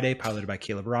Friday, piloted by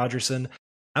Caleb Rogerson.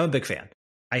 I'm a big fan.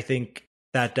 I think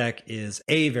that deck is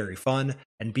A, very fun,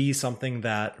 and B, something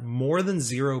that more than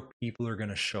 0 people are going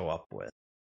to show up with.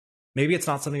 Maybe it's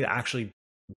not something to actually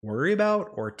worry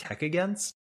about or tech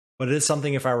against, but it is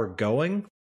something if I were going,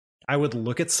 I would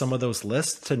look at some of those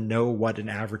lists to know what an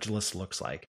average list looks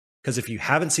like. Because if you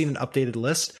haven't seen an updated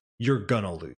list, you're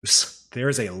gonna lose.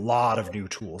 There's a lot of new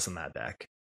tools in that deck.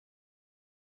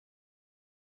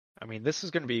 I mean, this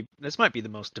might be the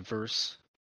most diverse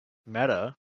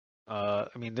meta. I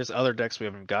mean, there's other decks we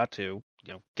haven't got to.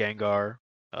 Gengar,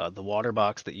 the Water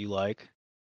Box that you like.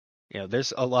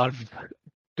 There's a lot of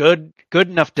good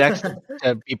enough decks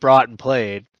to be brought and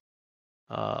played.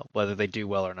 Whether they do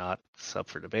well or not, it's up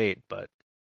for debate. But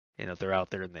they're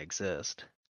out there and they exist.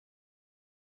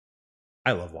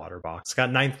 I love Waterbox.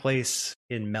 Got 9th place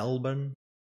in Melbourne.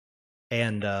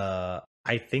 And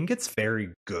I think it's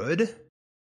very good.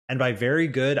 And by very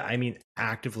good, I mean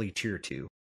actively tier 2.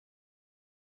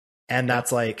 And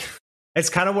that's it's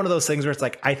kind of one of those things where it's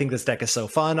like, I think this deck is so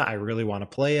fun. I really want to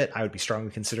play it. I would be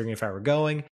strongly considering if I were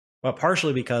going. But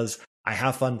partially because I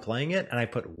have fun playing it and I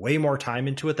put way more time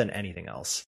into it than anything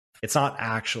else. It's not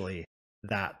actually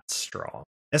that strong.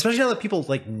 Especially now that people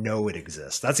know it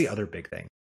exists. That's the other big thing.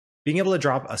 Being able to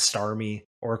drop a Starmie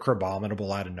or a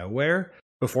Crabominable out of nowhere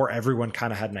before everyone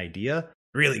kind of had an idea,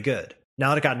 really good. Now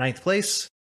that it got 9th place,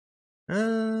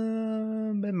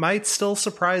 it might still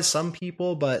surprise some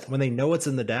people, but when they know what's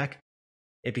in the deck,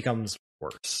 it becomes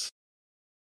worse.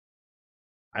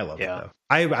 I love it, though.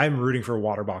 I'm rooting for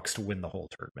Waterbox to win the whole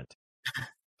tournament.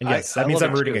 And yes, that means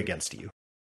I'm rooting against you.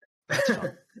 That's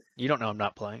fine. You don't know I'm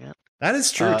not playing it. That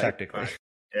is true, technically.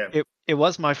 Yeah. It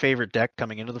was my favorite deck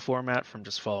coming into the format from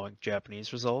just following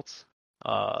Japanese results.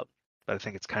 But I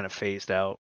think it's kind of phased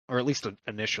out, or at least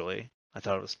initially. I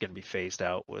thought it was going to be phased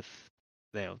out with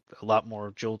a lot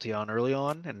more Jolteon early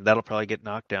on, and that'll probably get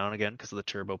knocked down again because of the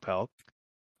Turbo Palk.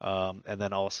 And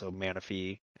then also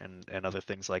Manaphy and other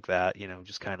things like that,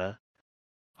 just kind of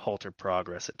halter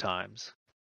progress at times.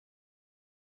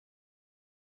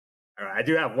 All right, I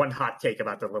do have one hot take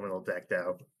about the Liminal deck,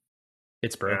 though.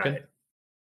 It's broken?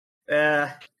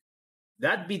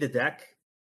 That'd be the deck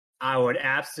I would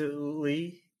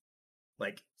absolutely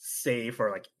save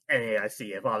for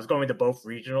NAIC. If I was going to both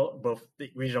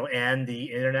the regional and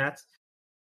the internet,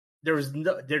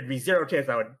 there'd be 0 chance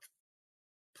I would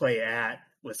play at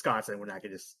Wisconsin when I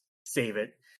could just save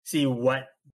it, see what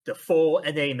the full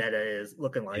NA meta is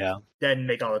looking like, then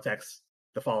make all the techs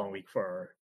the following week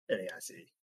for NAIC.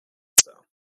 So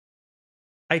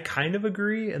I kind of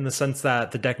agree in the sense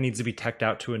that the deck needs to be teched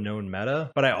out to a known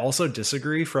meta, but I also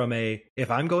disagree from if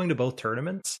I'm going to both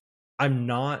tournaments, I'm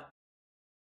not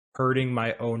hurting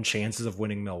my own chances of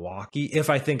winning Milwaukee if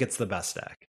I think it's the best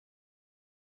deck.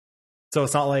 So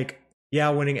it's not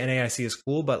winning NAIC is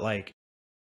cool, but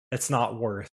it's not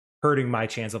worth hurting my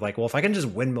chance of well, if I can just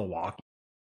win Milwaukee,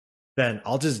 then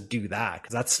I'll just do that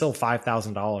because that's still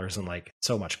 $5,000 and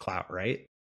so much clout, right?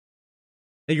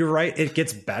 You're right. It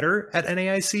gets better at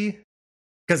NAIC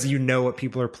because you know what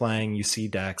people are playing, you see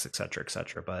decks, etc.,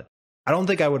 etc. But I don't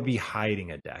think I would be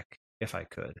hiding a deck if I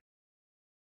could.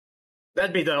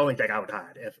 That'd be the only deck I would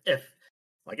hide. If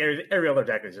every other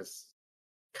deck is just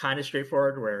kind of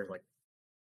straightforward, where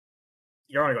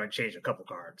you're only going to change a couple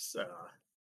cards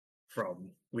from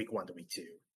week 1 to week 2.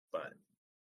 But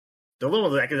the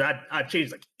little deck is I'd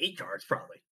change 8 cards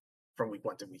probably from week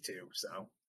 1 to week 2. So.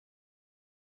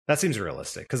 That seems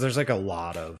realistic because there's a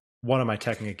lot of what am I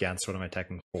teching against, what am I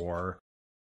teching for.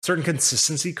 certain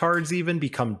consistency cards even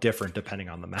become different depending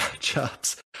on the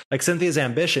matchups. Like Cynthia's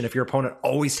Ambition, if your opponent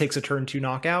always takes a turn 2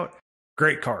 knockout,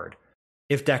 great card.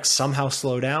 If decks somehow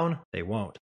slow down, they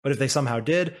won't. But if they somehow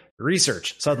did,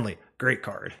 Research, suddenly, great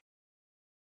card.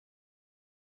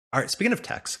 All right, speaking of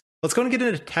techs, let's go and get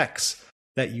into techs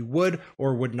that you would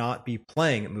or would not be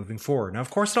playing moving forward. Now, of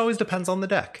course, it always depends on the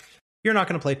deck. You're not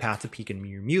going to play Path to Peak in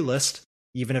your Mew list,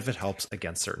 even if it helps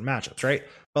against certain matchups, right?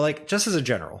 But like, just as a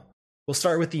general, we'll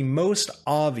start with the most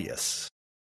obvious,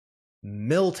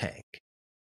 Miltank.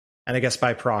 And I guess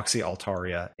by proxy,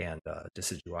 Altaria and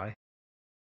Decidueye.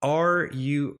 Are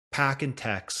you packing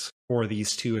techs for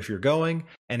these two if you're going?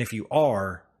 And if you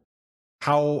are,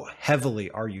 how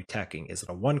heavily are you teching? Is it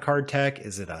a 1-card tech?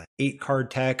 Is it a 8-card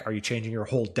tech? Are you changing your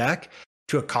whole deck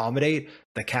to accommodate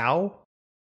the cow?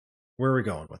 Where are we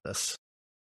going with this?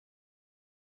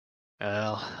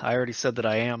 Well, I already said that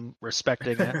I am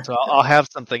respecting it, so I'll have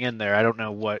something in there. I don't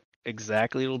know what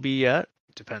exactly it'll be yet.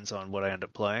 Depends on what I end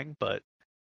up playing, but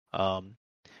I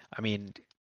mean,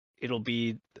 it'll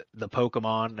be the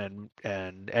Pokemon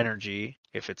and energy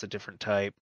if it's a different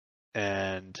type,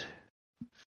 and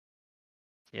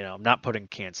I'm not putting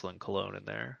Cancel and Cologne in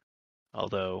there,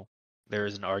 although there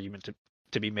is an argument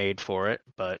to be made for it,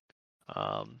 but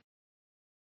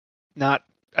not.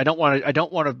 I don't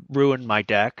want to ruin my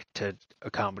deck to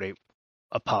accommodate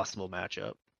a possible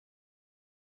matchup.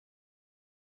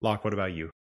 Locke, what about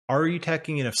you? Are you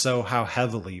teching, and if so, how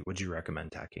heavily would you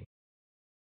recommend teching?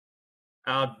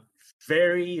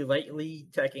 Very lightly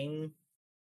teching,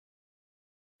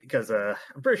 because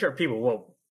I'm pretty sure people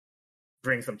will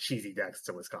bring some cheesy decks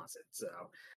to Wisconsin. So,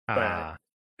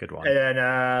 good one. And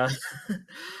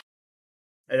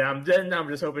then I'm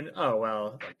just hoping. Oh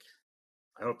well, like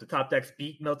I hope the top decks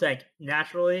beat Miltank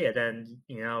naturally, and then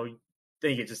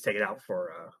then you can just take it out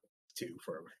for 2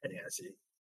 for NAIC.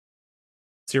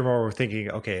 So you're more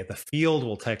thinking, okay, the field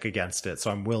will tech against it,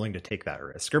 so I'm willing to take that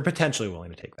risk, or potentially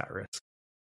willing to take that risk.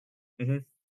 Mm-hmm.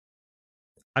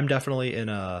 I'm definitely in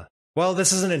a. Well,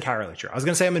 this isn't entirely true. I was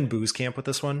going to say I'm in Boo's camp with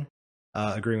this one,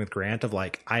 agreeing with Grant of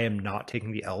like, I am not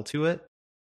taking the L to it.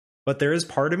 But there is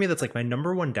part of me that's like, my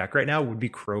number one deck right now would be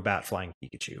Crobat Flying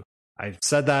Pikachu. I've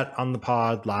said that on the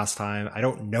pod last time. I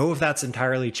don't know if that's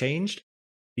entirely changed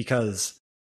because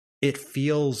it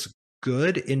feels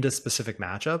good into specific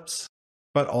matchups,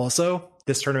 but also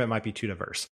this tournament might be too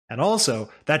diverse. And also,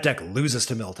 that deck loses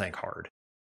to Miltank hard.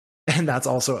 And that's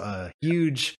also a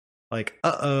huge, like,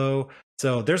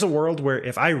 So there's a world where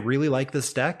if I really like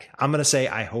this deck, I'm going to say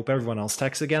I hope everyone else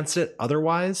techs against it.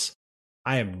 Otherwise,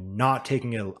 I am not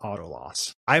taking an auto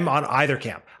loss. I'm on either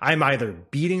camp. I'm either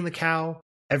beating the cow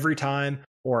every time,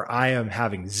 or I am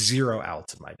having 0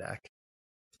 outs in my deck.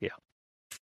 Yeah.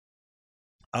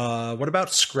 What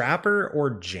about Scrapper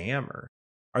or Jammer?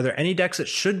 Are there any decks that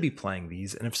should be playing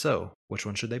these? And if so, which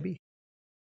one should they be?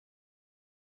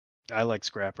 I like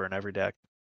Scrapper in every deck.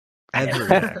 Every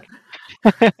deck.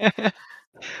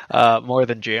 More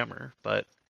than Jammer, but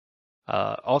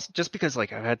also just because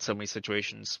like I've had so many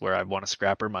situations where I want to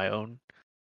Scrapper my own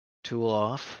tool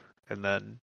off and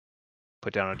then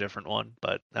put down a different one,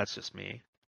 but that's just me.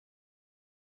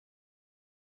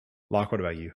 Locke, what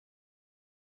about you?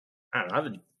 I don't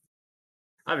know.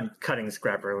 I've been cutting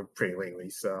Scrapper pretty lately,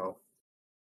 so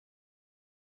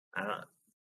I don't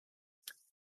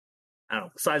know.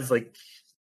 Besides like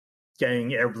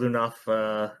getting Air Balloon off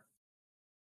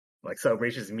like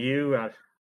Celebrations Mew, I'm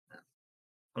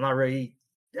not really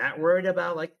that worried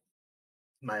about like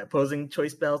my opposing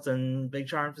Choice Belts and Big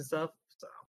Charms and stuff. So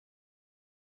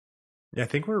yeah, I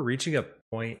think we're reaching a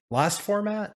point. Last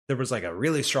format, there was like a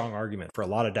really strong argument for a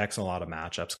lot of decks and a lot of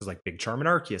matchups because like Big Charm and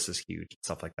Arceus is huge and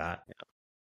stuff like that. Yeah.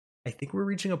 I think we're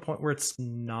reaching a point where it's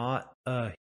not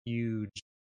a huge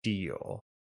deal.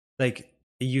 Like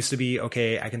it used to be,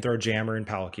 okay, I can throw Jammer and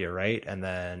Palkia, right? And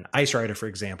then Ice Rider, for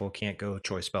example, can't go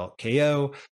Choice Belt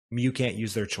KO. Mew can't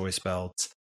use their Choice Belts.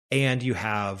 And you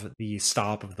have the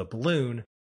stop of the balloon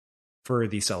for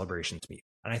the Celebrations Mew.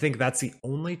 And I think that's the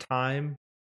only time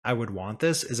I would want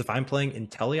this is if I'm playing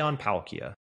Inteleon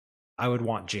Palkia. I would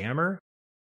want Jammer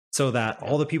so that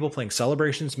all the people playing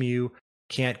Celebrations Mew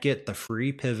can't get the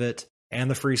free pivot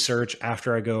and the free search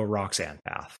after I go Roxanne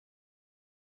Path.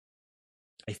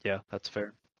 Yeah, that's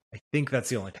fair. I think that's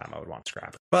the only time I would want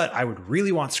Scrapper. But I would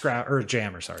really want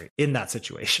Jammer, in that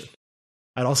situation.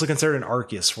 I'd also consider an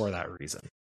Arceus for that reason.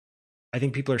 I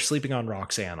think people are sleeping on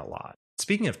Roxanne a lot.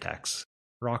 Speaking of techs,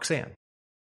 Roxanne.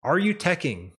 Are you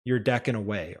teching your deck in a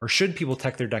way, or should people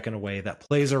tech their deck in a way that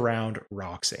plays around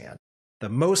Roxanne? The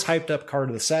most hyped up card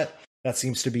of the set that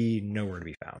seems to be nowhere to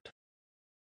be found.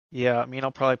 Yeah, I mean,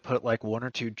 I'll probably put like 1 or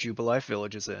 2 Jubilife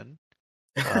Villages in.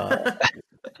 Oh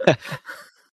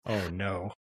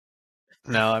no.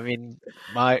 No, I mean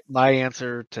my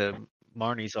answer to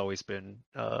Marnie's always been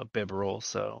Bibarel,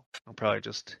 so I'll probably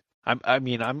just I'm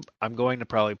going to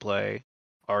probably play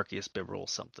Arceus Bibarel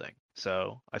something.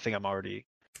 So I think I'm already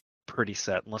pretty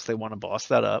set unless they want to boss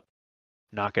that up,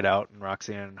 knock it out in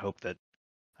Roxanne and hope that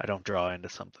I don't draw into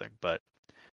something. But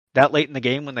that late in the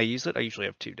game when they use it, I usually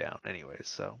have 2 down anyways,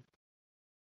 so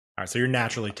All right, so you're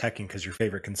naturally teching because your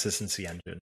favorite consistency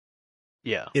engine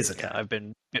yeah. is a Yeah, tech. I've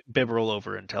been Bibarel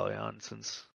over Inteleon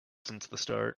since the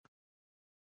start.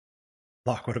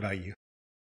 Locke, what about you?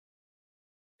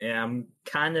 Yeah, I'm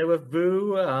kind of with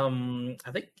Boo.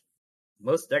 I think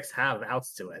most decks have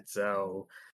outs to it, so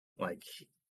like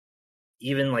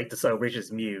even like the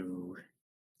Celebrations Mew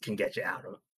can get you a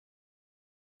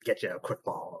quick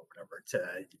ball or whatever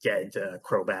to get into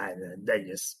Crobat, and then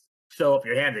you just fill up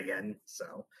your hand again.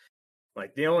 So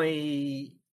like the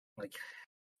only like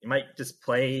you might just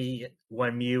play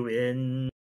one Mew in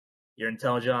your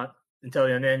intelligent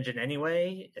engine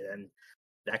anyway, and then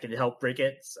that can help break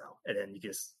it. So and then you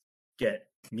just get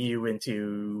Mew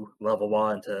into level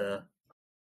 1 to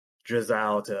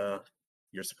Drizzle to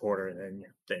your supporter, and then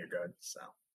you're good. So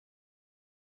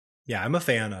Yeah, I'm a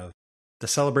fan of the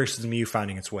Celebrations of Mew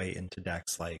finding its way into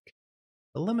decks like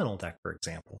the Liminal deck, for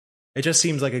example. It just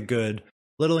seems like a good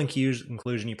little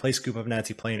inclusion. You play Scoop of Nets,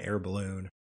 you play an Air Balloon.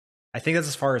 I think that's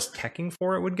as far as teching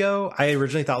for it would go. I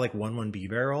originally thought like 1/1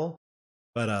 Bibarel,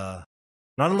 but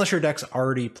not unless your deck's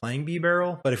already playing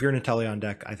Bibarel. But if you're an Inteleon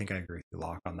deck, I think I agree with you,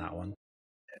 Locke, on that one.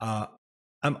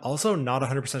 I'm also not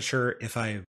 100% sure if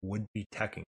I would be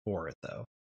teching for it, though.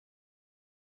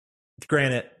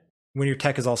 Granted, when your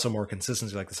tech is also more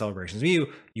consistent, like the Celebrations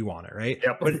Mew, you want it, right?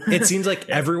 Yep. But it seems like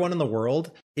Yeah. everyone in the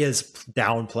world is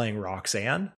downplaying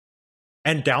Roxanne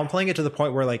and downplaying it to the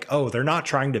point where, like, oh, they're not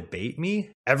trying to bait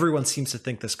me. Everyone seems to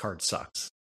think this card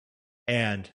sucks.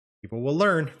 And people will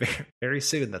learn very, very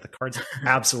soon that the card's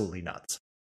absolutely nuts.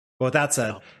 But with that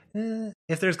said,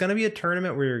 if there's going to be a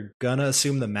tournament where you're going to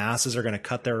assume the masses are going to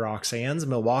cut their Roxannes,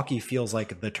 Milwaukee feels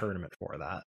like the tournament for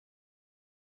that.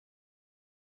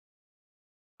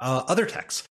 Other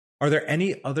techs. Are there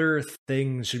any other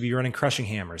things should be running Crushing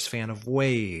Hammers, Fan of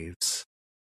Waves,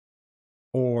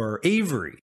 or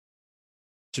Avery?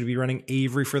 Should be running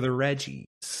Avery for the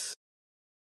Reggies?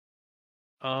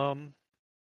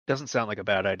 Doesn't sound like a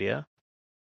bad idea.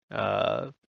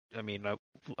 I mean,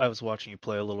 I was watching you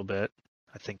play a little bit.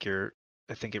 I think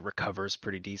it recovers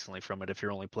pretty decently from it if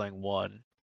you're only playing 1.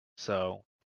 So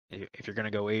if you're gonna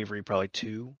go Avery, probably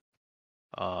 2.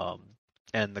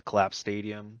 And the Collapse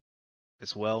Stadium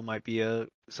as well might be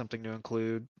something to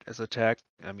include as a tech.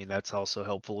 I mean, that's also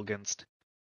helpful against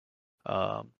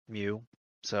Mew.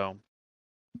 So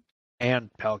and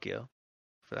Palkia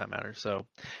for that matter. So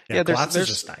Yeah, there's Collapse is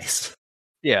just nice.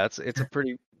 Yeah, it's a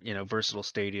pretty versatile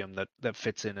stadium that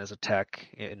fits in as a tech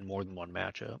in more than one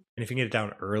matchup. And if you get it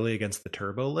down early against the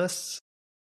turbo lists,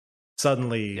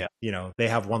 suddenly, they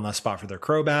have one less spot for their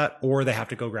Crobat, or they have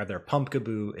to go grab their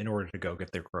Pumpkaboo in order to go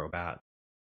get their Crobat.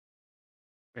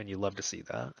 And you love to see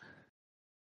that.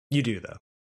 You do, though.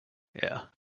 Yeah.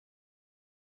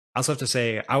 I also have to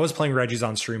say, I was playing Reggies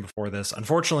on stream before this.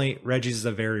 Unfortunately, Reggies is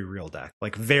a very real deck.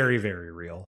 Like, very, very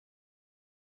real.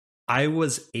 I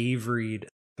was Avery'd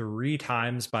 3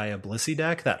 times by a Blissey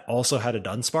deck that also had a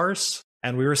Dunsparce,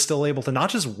 and we were still able to not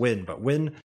just win, but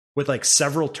win with like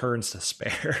several turns to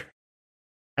spare.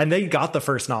 And they got the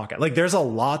first knockout. Like, there's a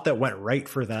lot that went right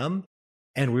for them,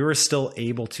 and we were still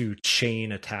able to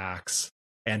chain attacks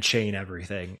and chain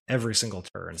everything every single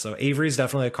turn. So Avery's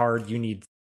definitely a card you need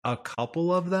a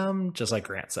couple of them, just like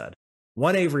Grant said.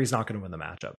 1, Avery's not going to win the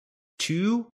matchup.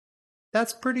 2,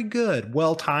 that's pretty good.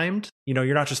 Well timed.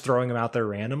 You're not just throwing them out there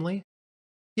randomly.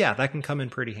 Yeah, that can come in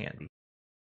pretty handy.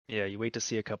 Yeah, you wait to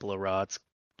see a couple of rods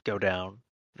go down,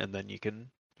 and then you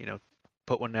can,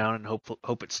 put one down and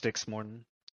hope it sticks more than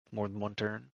 1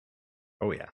 turn.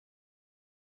 Oh yeah.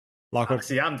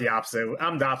 See, I'm the opposite.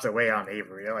 I'm the opposite way on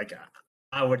Avery. Like,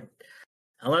 I would,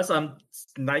 unless I'm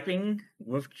sniping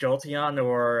with Jolteon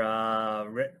or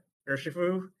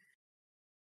Urshifu,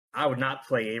 I would not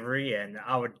play Avery, and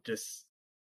I would just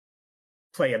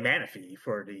play a Manaphy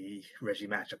for the Reggie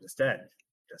matchup instead.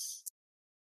 Just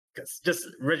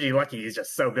Regilucky is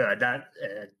just so good that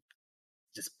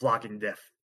just blocking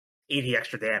diff 80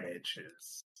 extra damage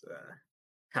is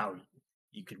how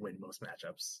you could win most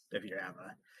matchups if you have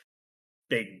a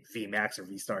big VMAX or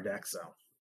V-Star deck. So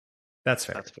that's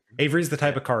fair. Avery's the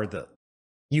type of card that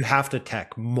you have to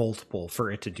tech multiple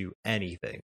for it to do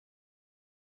anything.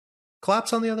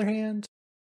 Collapse, on the other hand,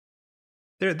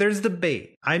 there's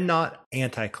debate. I'm not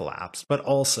anti-collapse, but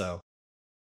also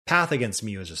Path against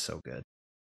Mew is just so good.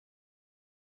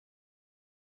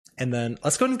 And then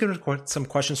let's go ahead and get some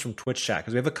questions from Twitch chat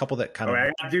because we have a couple that kind of.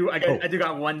 I do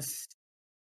got one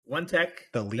tech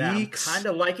the leaks kind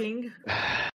of liking.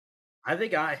 I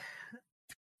think I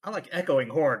like Echoing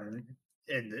Horn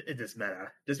in this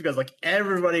meta just because like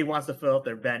everybody wants to fill up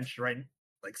their bench right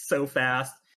like so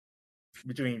fast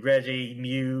between Reggie,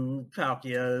 Mew,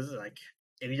 Palkias, like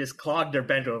if you just clog their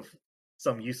bench with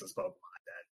some useless Pokemon,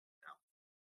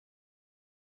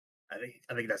 then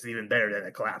I think that's even better than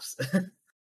a collapse.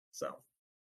 So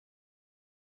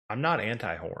I'm not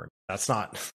anti-Horn. That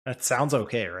sounds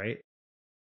okay, right?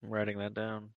 I'm writing that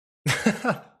down.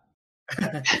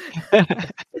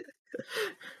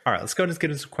 All right, let's go and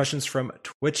get into questions from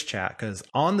Twitch chat because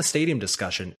on the stadium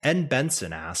discussion, N.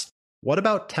 Benson asked, what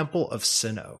about Temple of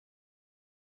Sinnoh?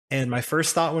 And my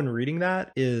first thought when reading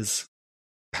that is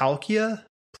Palkia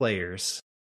players,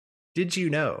 did you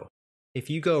know if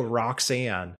you go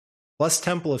Roxanne plus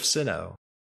Temple of Sinnoh,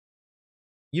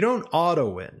 you don't auto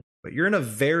win, but you're in a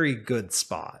very good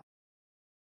spot.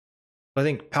 I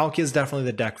think Palkia is definitely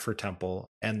the deck for Temple,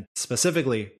 and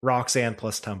specifically Roxanne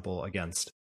plus Temple against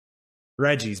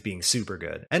Reggie's being super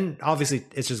good. And obviously,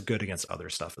 it's just good against other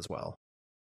stuff as well.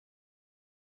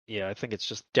 Yeah, I think it's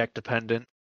just deck dependent,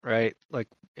 right? Like,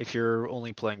 if you're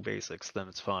only playing basics, then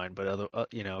it's fine. But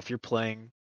if you're playing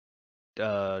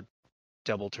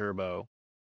double turbo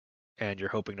and you're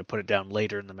hoping to put it down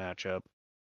later in the matchup,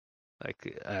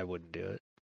 like I wouldn't do it.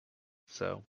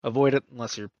 So avoid it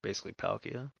unless you're basically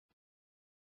Palkia.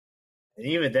 And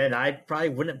even then, I probably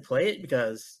wouldn't play it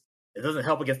because it doesn't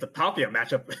help against the Palkia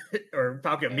matchup or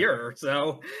Palkia Mirror.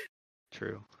 So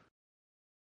true.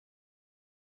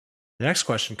 The next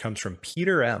question comes from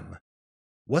Peter M.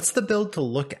 What's the build to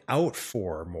look out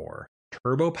for more?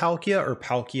 Turbo Palkia or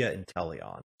Palkia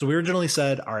Inteleon? So we originally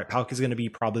said, all right, Palkia is going to be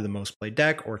probably the most played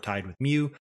deck or tied with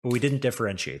Mew, but we didn't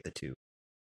differentiate the two.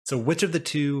 So which of the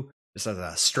two, just as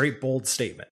a straight bold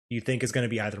statement, do you think is going to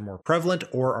be either more prevalent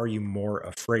or are you more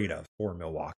afraid of for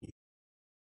Milwaukee?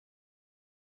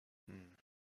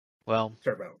 Well,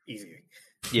 Turbo, easy.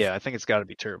 Yeah, I think it's got to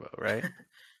be Turbo, right?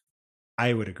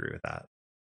 I would agree with that.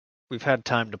 We've had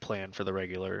time to plan for the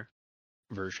regular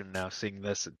version. Now seeing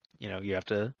this, you have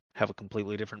to have a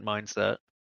completely different mindset.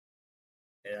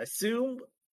 And I assume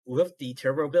with the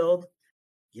Turbo build,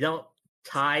 you don't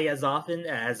tie as often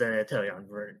as an Inteleon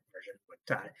version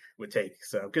would take.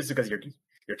 So just because your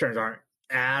turns aren't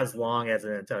as long as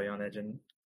an Inteleon engine,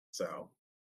 so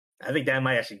I think that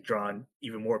might actually draw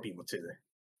even more people to the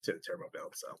Turbo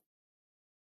build. So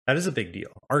that is a big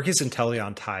deal. Arceus and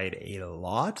Inteleon tied a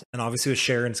lot, and obviously with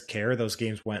Sharon's Care, those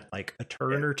games went like a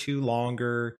turn or two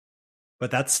longer, but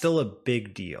that's still a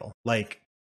big deal. Like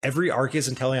every Arceus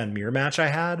and Inteleon mirror match I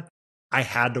had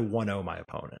to 1-0 my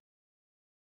opponent.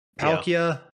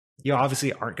 Palkia, you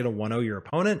obviously aren't going to 1-0 your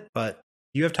opponent, but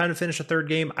you have time to finish a third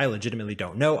game? I legitimately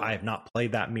don't know. I have not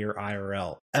played that mirror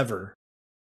IRL ever.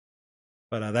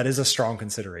 But that is a strong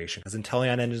consideration because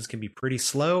Inteleon engines can be pretty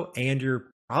slow, and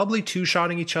you're probably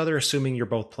two-shotting each other, assuming you're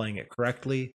both playing it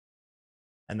correctly,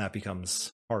 and that becomes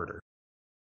harder.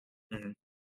 Mm-hmm.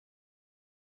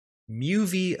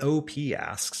 MewVOP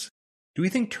asks, do we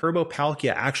think Turbo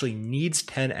Palkia actually needs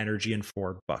 10 energy and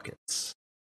 4 buckets?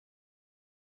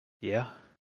 Yeah.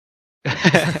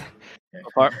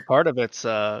 Part of it's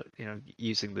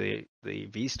using the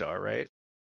V-Star, right?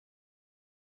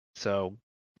 So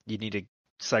you need to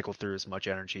cycle through as much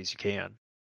energy as you can.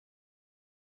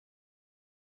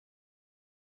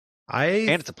 And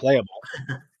it's playable.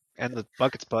 And the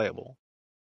bucket's playable.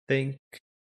 I think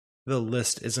the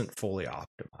list isn't fully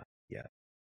optimized yet.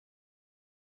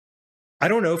 I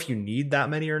don't know if you need that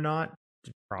many or not.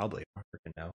 Probably, I don't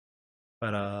freaking know.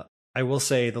 But I will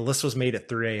say the list was made at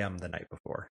 3 a.m. the night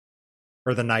before.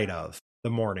 Or the night of,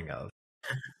 the morning of.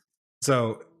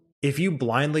 So if you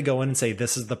blindly go in and say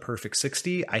this is the perfect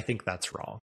 60, I think that's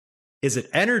wrong. Is it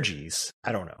energies?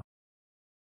 I don't know.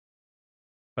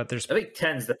 But I think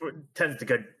 10's the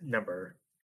good number.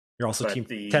 You're also team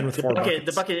 10 with 4 buckets.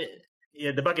 The bucket,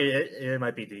 it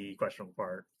might be the questionable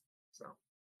part. So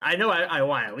I know I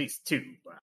want at least 2.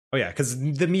 But... Oh yeah, because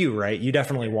the Mew, right? You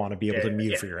definitely want to be able to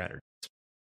Mew for your energies.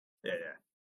 Yeah.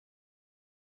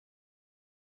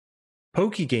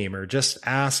 PokeGamer just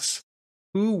asks,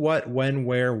 who, what, when,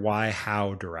 where, why,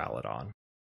 how Duraludon?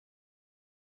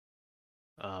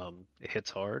 It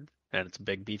hits hard, and it's a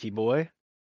big beefy boy.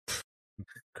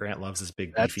 Grant loves his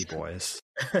big beefy boys.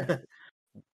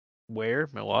 Where?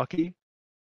 Milwaukee?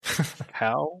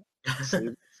 How?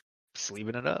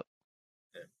 Sleeving it up.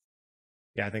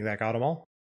 Yeah, I think that got them all.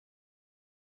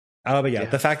 But yeah, Yeah.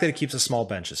 the fact that it keeps a small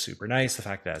bench is super nice. The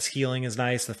fact that it has healing is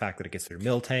nice. The fact that it gets through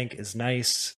mill tank is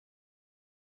nice.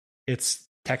 It's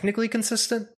technically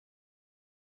consistent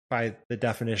by the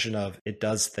definition of it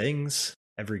does things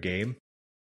every game.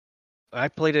 I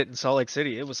played it in Salt Lake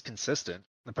City. It was consistent.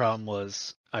 The problem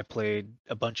was I played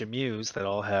a bunch of Mews that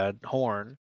all had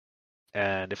horn,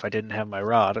 and if I didn't have my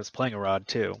rod, I was playing a rod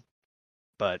too.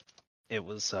 But it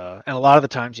was, and a lot of the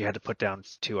times you had to put down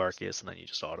 2 Arceus, and then you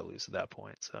just auto lose at that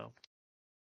point. So,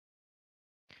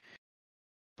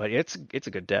 but it's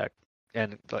a good deck,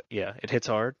 and yeah, it hits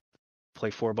hard.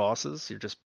 Play 4 bosses.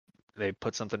 They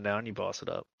put something down, you boss it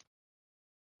up.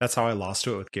 That's how I lost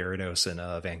to it with Gyarados in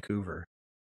Vancouver.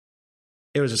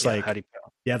 It was just like,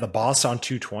 the boss on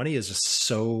 220 is just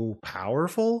so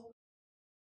powerful.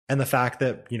 And the fact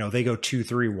that, they go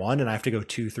 2-3-1 and I have to go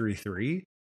 2-3-3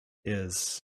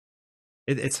 is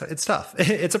it's tough.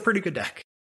 It's a pretty good deck.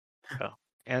 Yeah.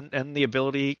 And the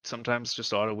ability sometimes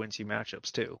just auto wins you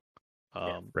matchups too.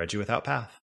 Reggie without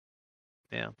path.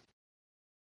 Yeah.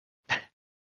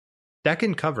 Deck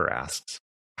and Cover asks,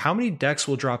 how many decks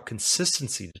will drop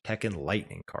consistency to Tekken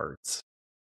Lightning cards?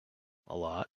 A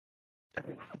lot.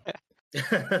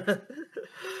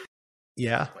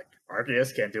 Yeah. Like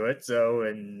Arceus can't do it, so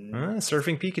and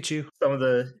Surfing Pikachu. Some of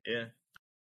the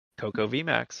Coco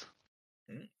VMAX.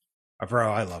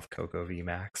 Bro, I love Coco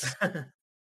VMAX.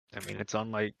 I mean, it's on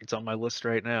my list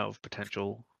right now of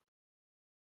potential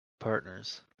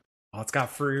partners. Oh, it's got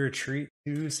free retreat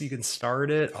too, so you can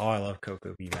start it. Oh, I love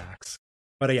Coco VMAX.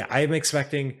 But yeah, I'm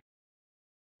expecting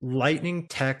Lightning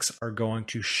techs are going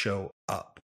to show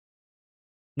up.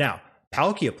 Now,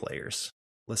 Palkia players,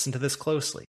 listen to this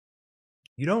closely.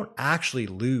 You don't actually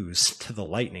lose to the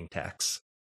Lightning techs.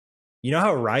 You know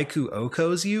how Raikou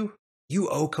Okos you? You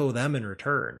Oko them in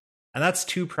return. And that's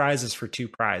 2 prizes for 2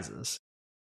 prizes.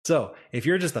 So, if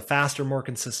you're just the faster, more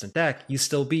consistent deck, you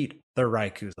still beat the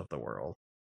Raikous of the world.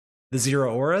 The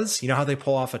Zero Auras, you know how they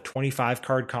pull off a 25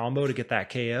 card combo to get that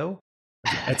KO?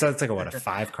 It's like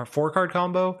a 4 card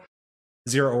combo?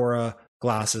 Zero Aura,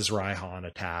 Glasses, Raihan,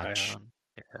 attach.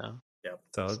 Yeah. Yep.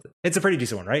 So it's a pretty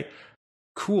decent one, right?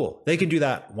 Cool. They can do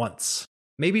that once.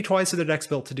 Maybe twice if their deck's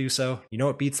built to do so. You know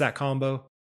what beats that combo?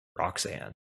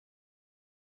 Roxanne.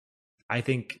 I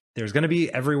think there's going to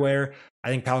be everywhere. I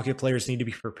think Palkia players need to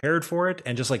be prepared for it.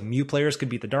 And just like Mew players can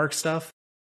beat the dark stuff,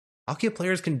 Palkia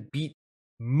players can beat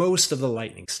most of the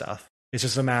lightning stuff. It's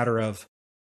just a matter of,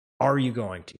 are you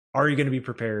going to? Are you going to be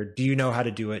prepared? Do you know how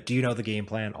to do it? Do you know the game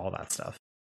plan? All that stuff.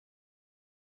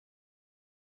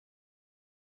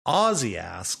 Ozzy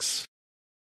asks,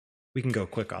 we can go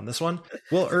quick on this one.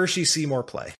 Will Urshi see more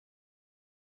play?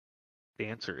 The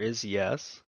answer is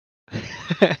yes.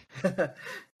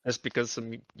 That's because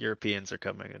some Europeans are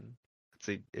coming,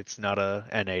 and it's not a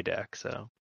NA deck, so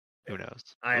who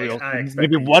knows?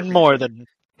 Maybe one more than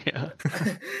yeah.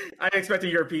 I expect the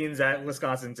Europeans at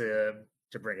Wisconsin to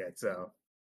bring it. So,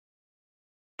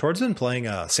 Tord's been playing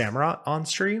Samurott on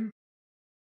stream.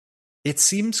 It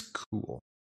seems cool.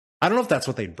 I don't know if that's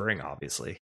what they'd bring,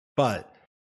 obviously, but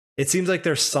it seems like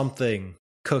there's something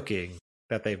cooking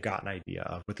that they've got an idea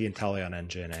of with the Inteleon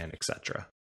engine and etc.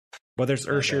 Whether it's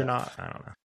Urshi or not, I don't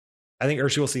know. I think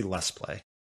Urshi will see less play.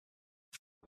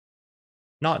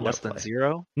 Not less no than play.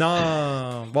 0?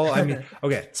 No. Well, I mean,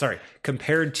 okay, sorry.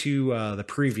 Compared to the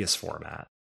previous format,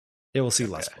 it will see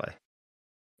less play.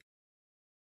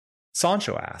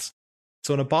 Sancho asked,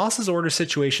 so in a boss's order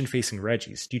situation facing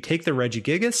Regis, do you take the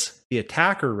Regigigas, the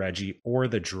attacker Regi, or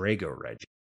the Drago Regi?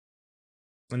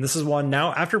 And this is one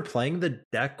now, after playing the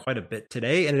deck quite a bit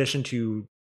today, in addition to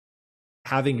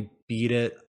having beat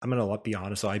it, I'm going to be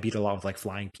honest, so I beat a lot with like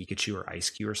Flying Pikachu or Ice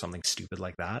Cube or something stupid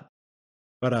like that.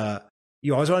 But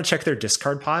you always want to check their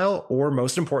discard pile, or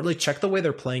most importantly, check the way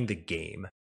they're playing the game.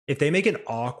 If they make an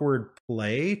awkward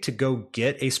play to go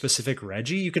get a specific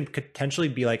Regi, you can potentially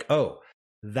be like, oh,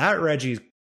 that Regi,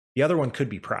 the other one could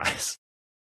be prize.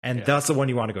 And that's the one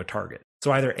you want to go target.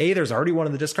 So either A, there's already one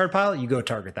in the discard pile, you go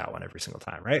target that one every single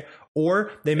time, right?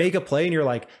 Or they make a play and you're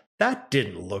like, that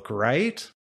didn't look right.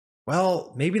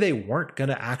 Well, maybe they weren't going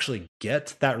to actually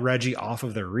get that Regi off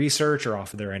of their research or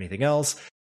off of their anything else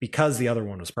because the other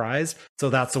one was prize.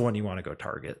 So that's the one you want to go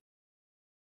target.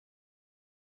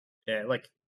 Yeah, like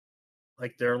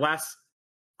their last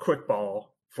quick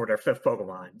ball for their 5th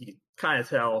Pokemon, you can kind of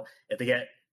tell if they get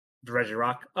the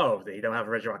Regirock, oh, they don't have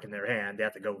a Regirock in their hand, they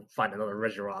have to go find another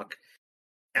Regirock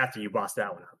after you boss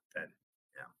that one up. Then,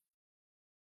 yeah.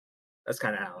 That's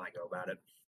kind of how I go about it.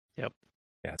 Yep.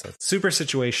 Yeah, so it's super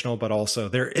situational, but also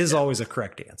there is always a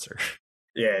correct answer.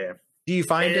 Yeah. Do you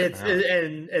find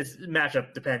and it's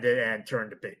matchup dependent and turn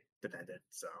dependent,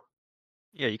 so.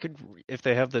 Yeah, you could if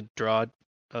they have the draw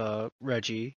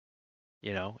Reggie,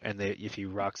 and if you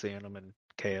Roxanne them and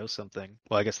KO something.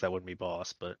 Well, I guess that wouldn't be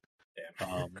boss, but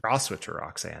Cross switcher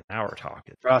Roxanne. Now we're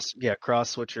talking. cross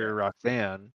switcher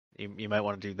Roxanne. You might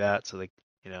want to do that so they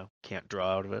can't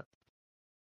draw out of it.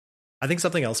 I think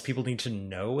something else people need to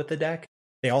know with the deck,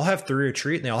 they all have 3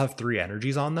 retreat and they all have 3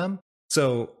 energies on them.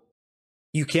 So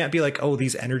you can't be like, oh,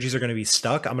 these energies are going to be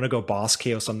stuck. I'm going to go boss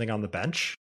KO something on the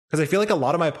bench. Because I feel like a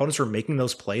lot of my opponents were making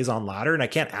those plays on ladder, and I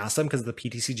can't ask them because of the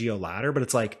PTCGO ladder, but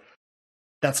it's like,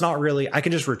 that's not really, I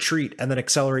can just retreat and then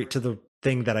accelerate to the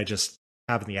thing that I just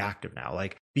have in the active now.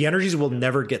 Like, the energies will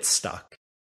never get stuck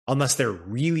unless they're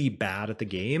really bad at the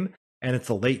game and it's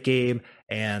the late game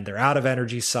and they're out of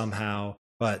energy somehow.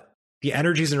 But the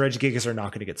energies in Regigigas are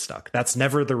not going to get stuck. That's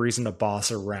never the reason to boss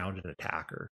around an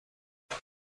attacker.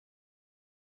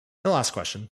 The last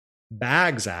question.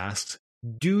 Bags asked,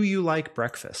 do you like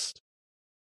breakfast?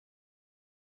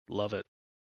 Love it.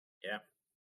 Yeah.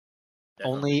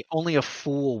 Only a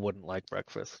fool wouldn't like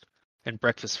breakfast, and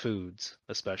breakfast foods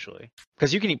especially,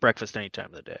 because you can eat breakfast any time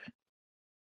of the day.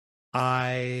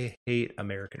 I hate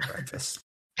American breakfast.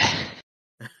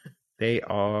 They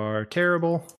are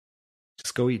terrible.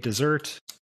 Just go eat dessert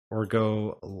or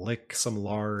go lick some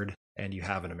lard and you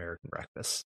have an American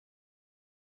breakfast.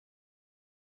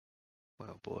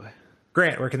 Oh boy.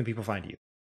 Grant, where can the people find you?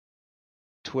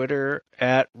 Twitter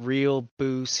at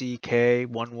RealBooCK,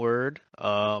 one word.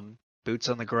 Boots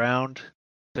on the ground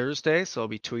Thursday, so I'll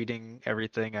be tweeting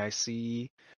everything I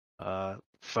see,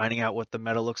 finding out what the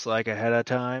meta looks like ahead of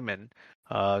time, and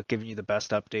giving you the best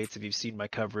updates. If you've seen my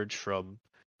coverage from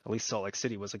at least Salt Lake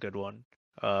City was a good one.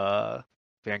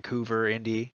 Vancouver,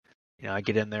 Indy, I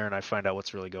get in there and I find out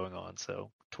what's really going on.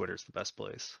 So Twitter's the best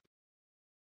place.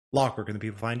 Locke, where can the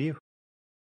people find you?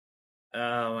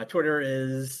 My Twitter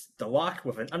is the Lock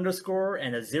with an underscore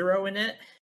and a 0 in it.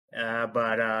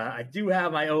 But I do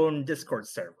have my own Discord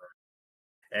server,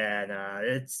 and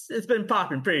it's been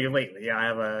popping pretty lately. I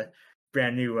have a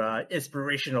brand new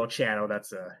inspirational channel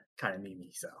that's kind of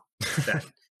memey, so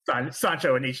that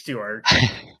Sancho and H2 are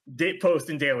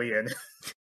posting daily in.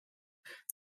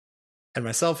 And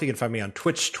myself, you can find me on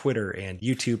Twitch, Twitter, and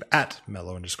YouTube at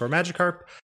mellow_Magikarp.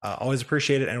 Always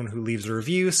appreciate it. Anyone who leaves a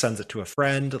review, sends it to a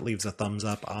friend, leaves a thumbs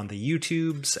up on the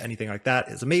YouTubes, anything like that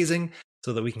is amazing,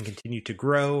 so that we can continue to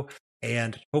grow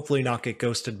and hopefully not get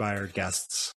ghosted by our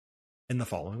guests in the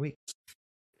following weeks.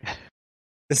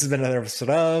 This has been another episode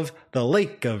of the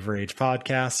Lake of Rage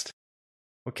podcast.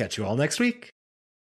 We'll catch you all next week.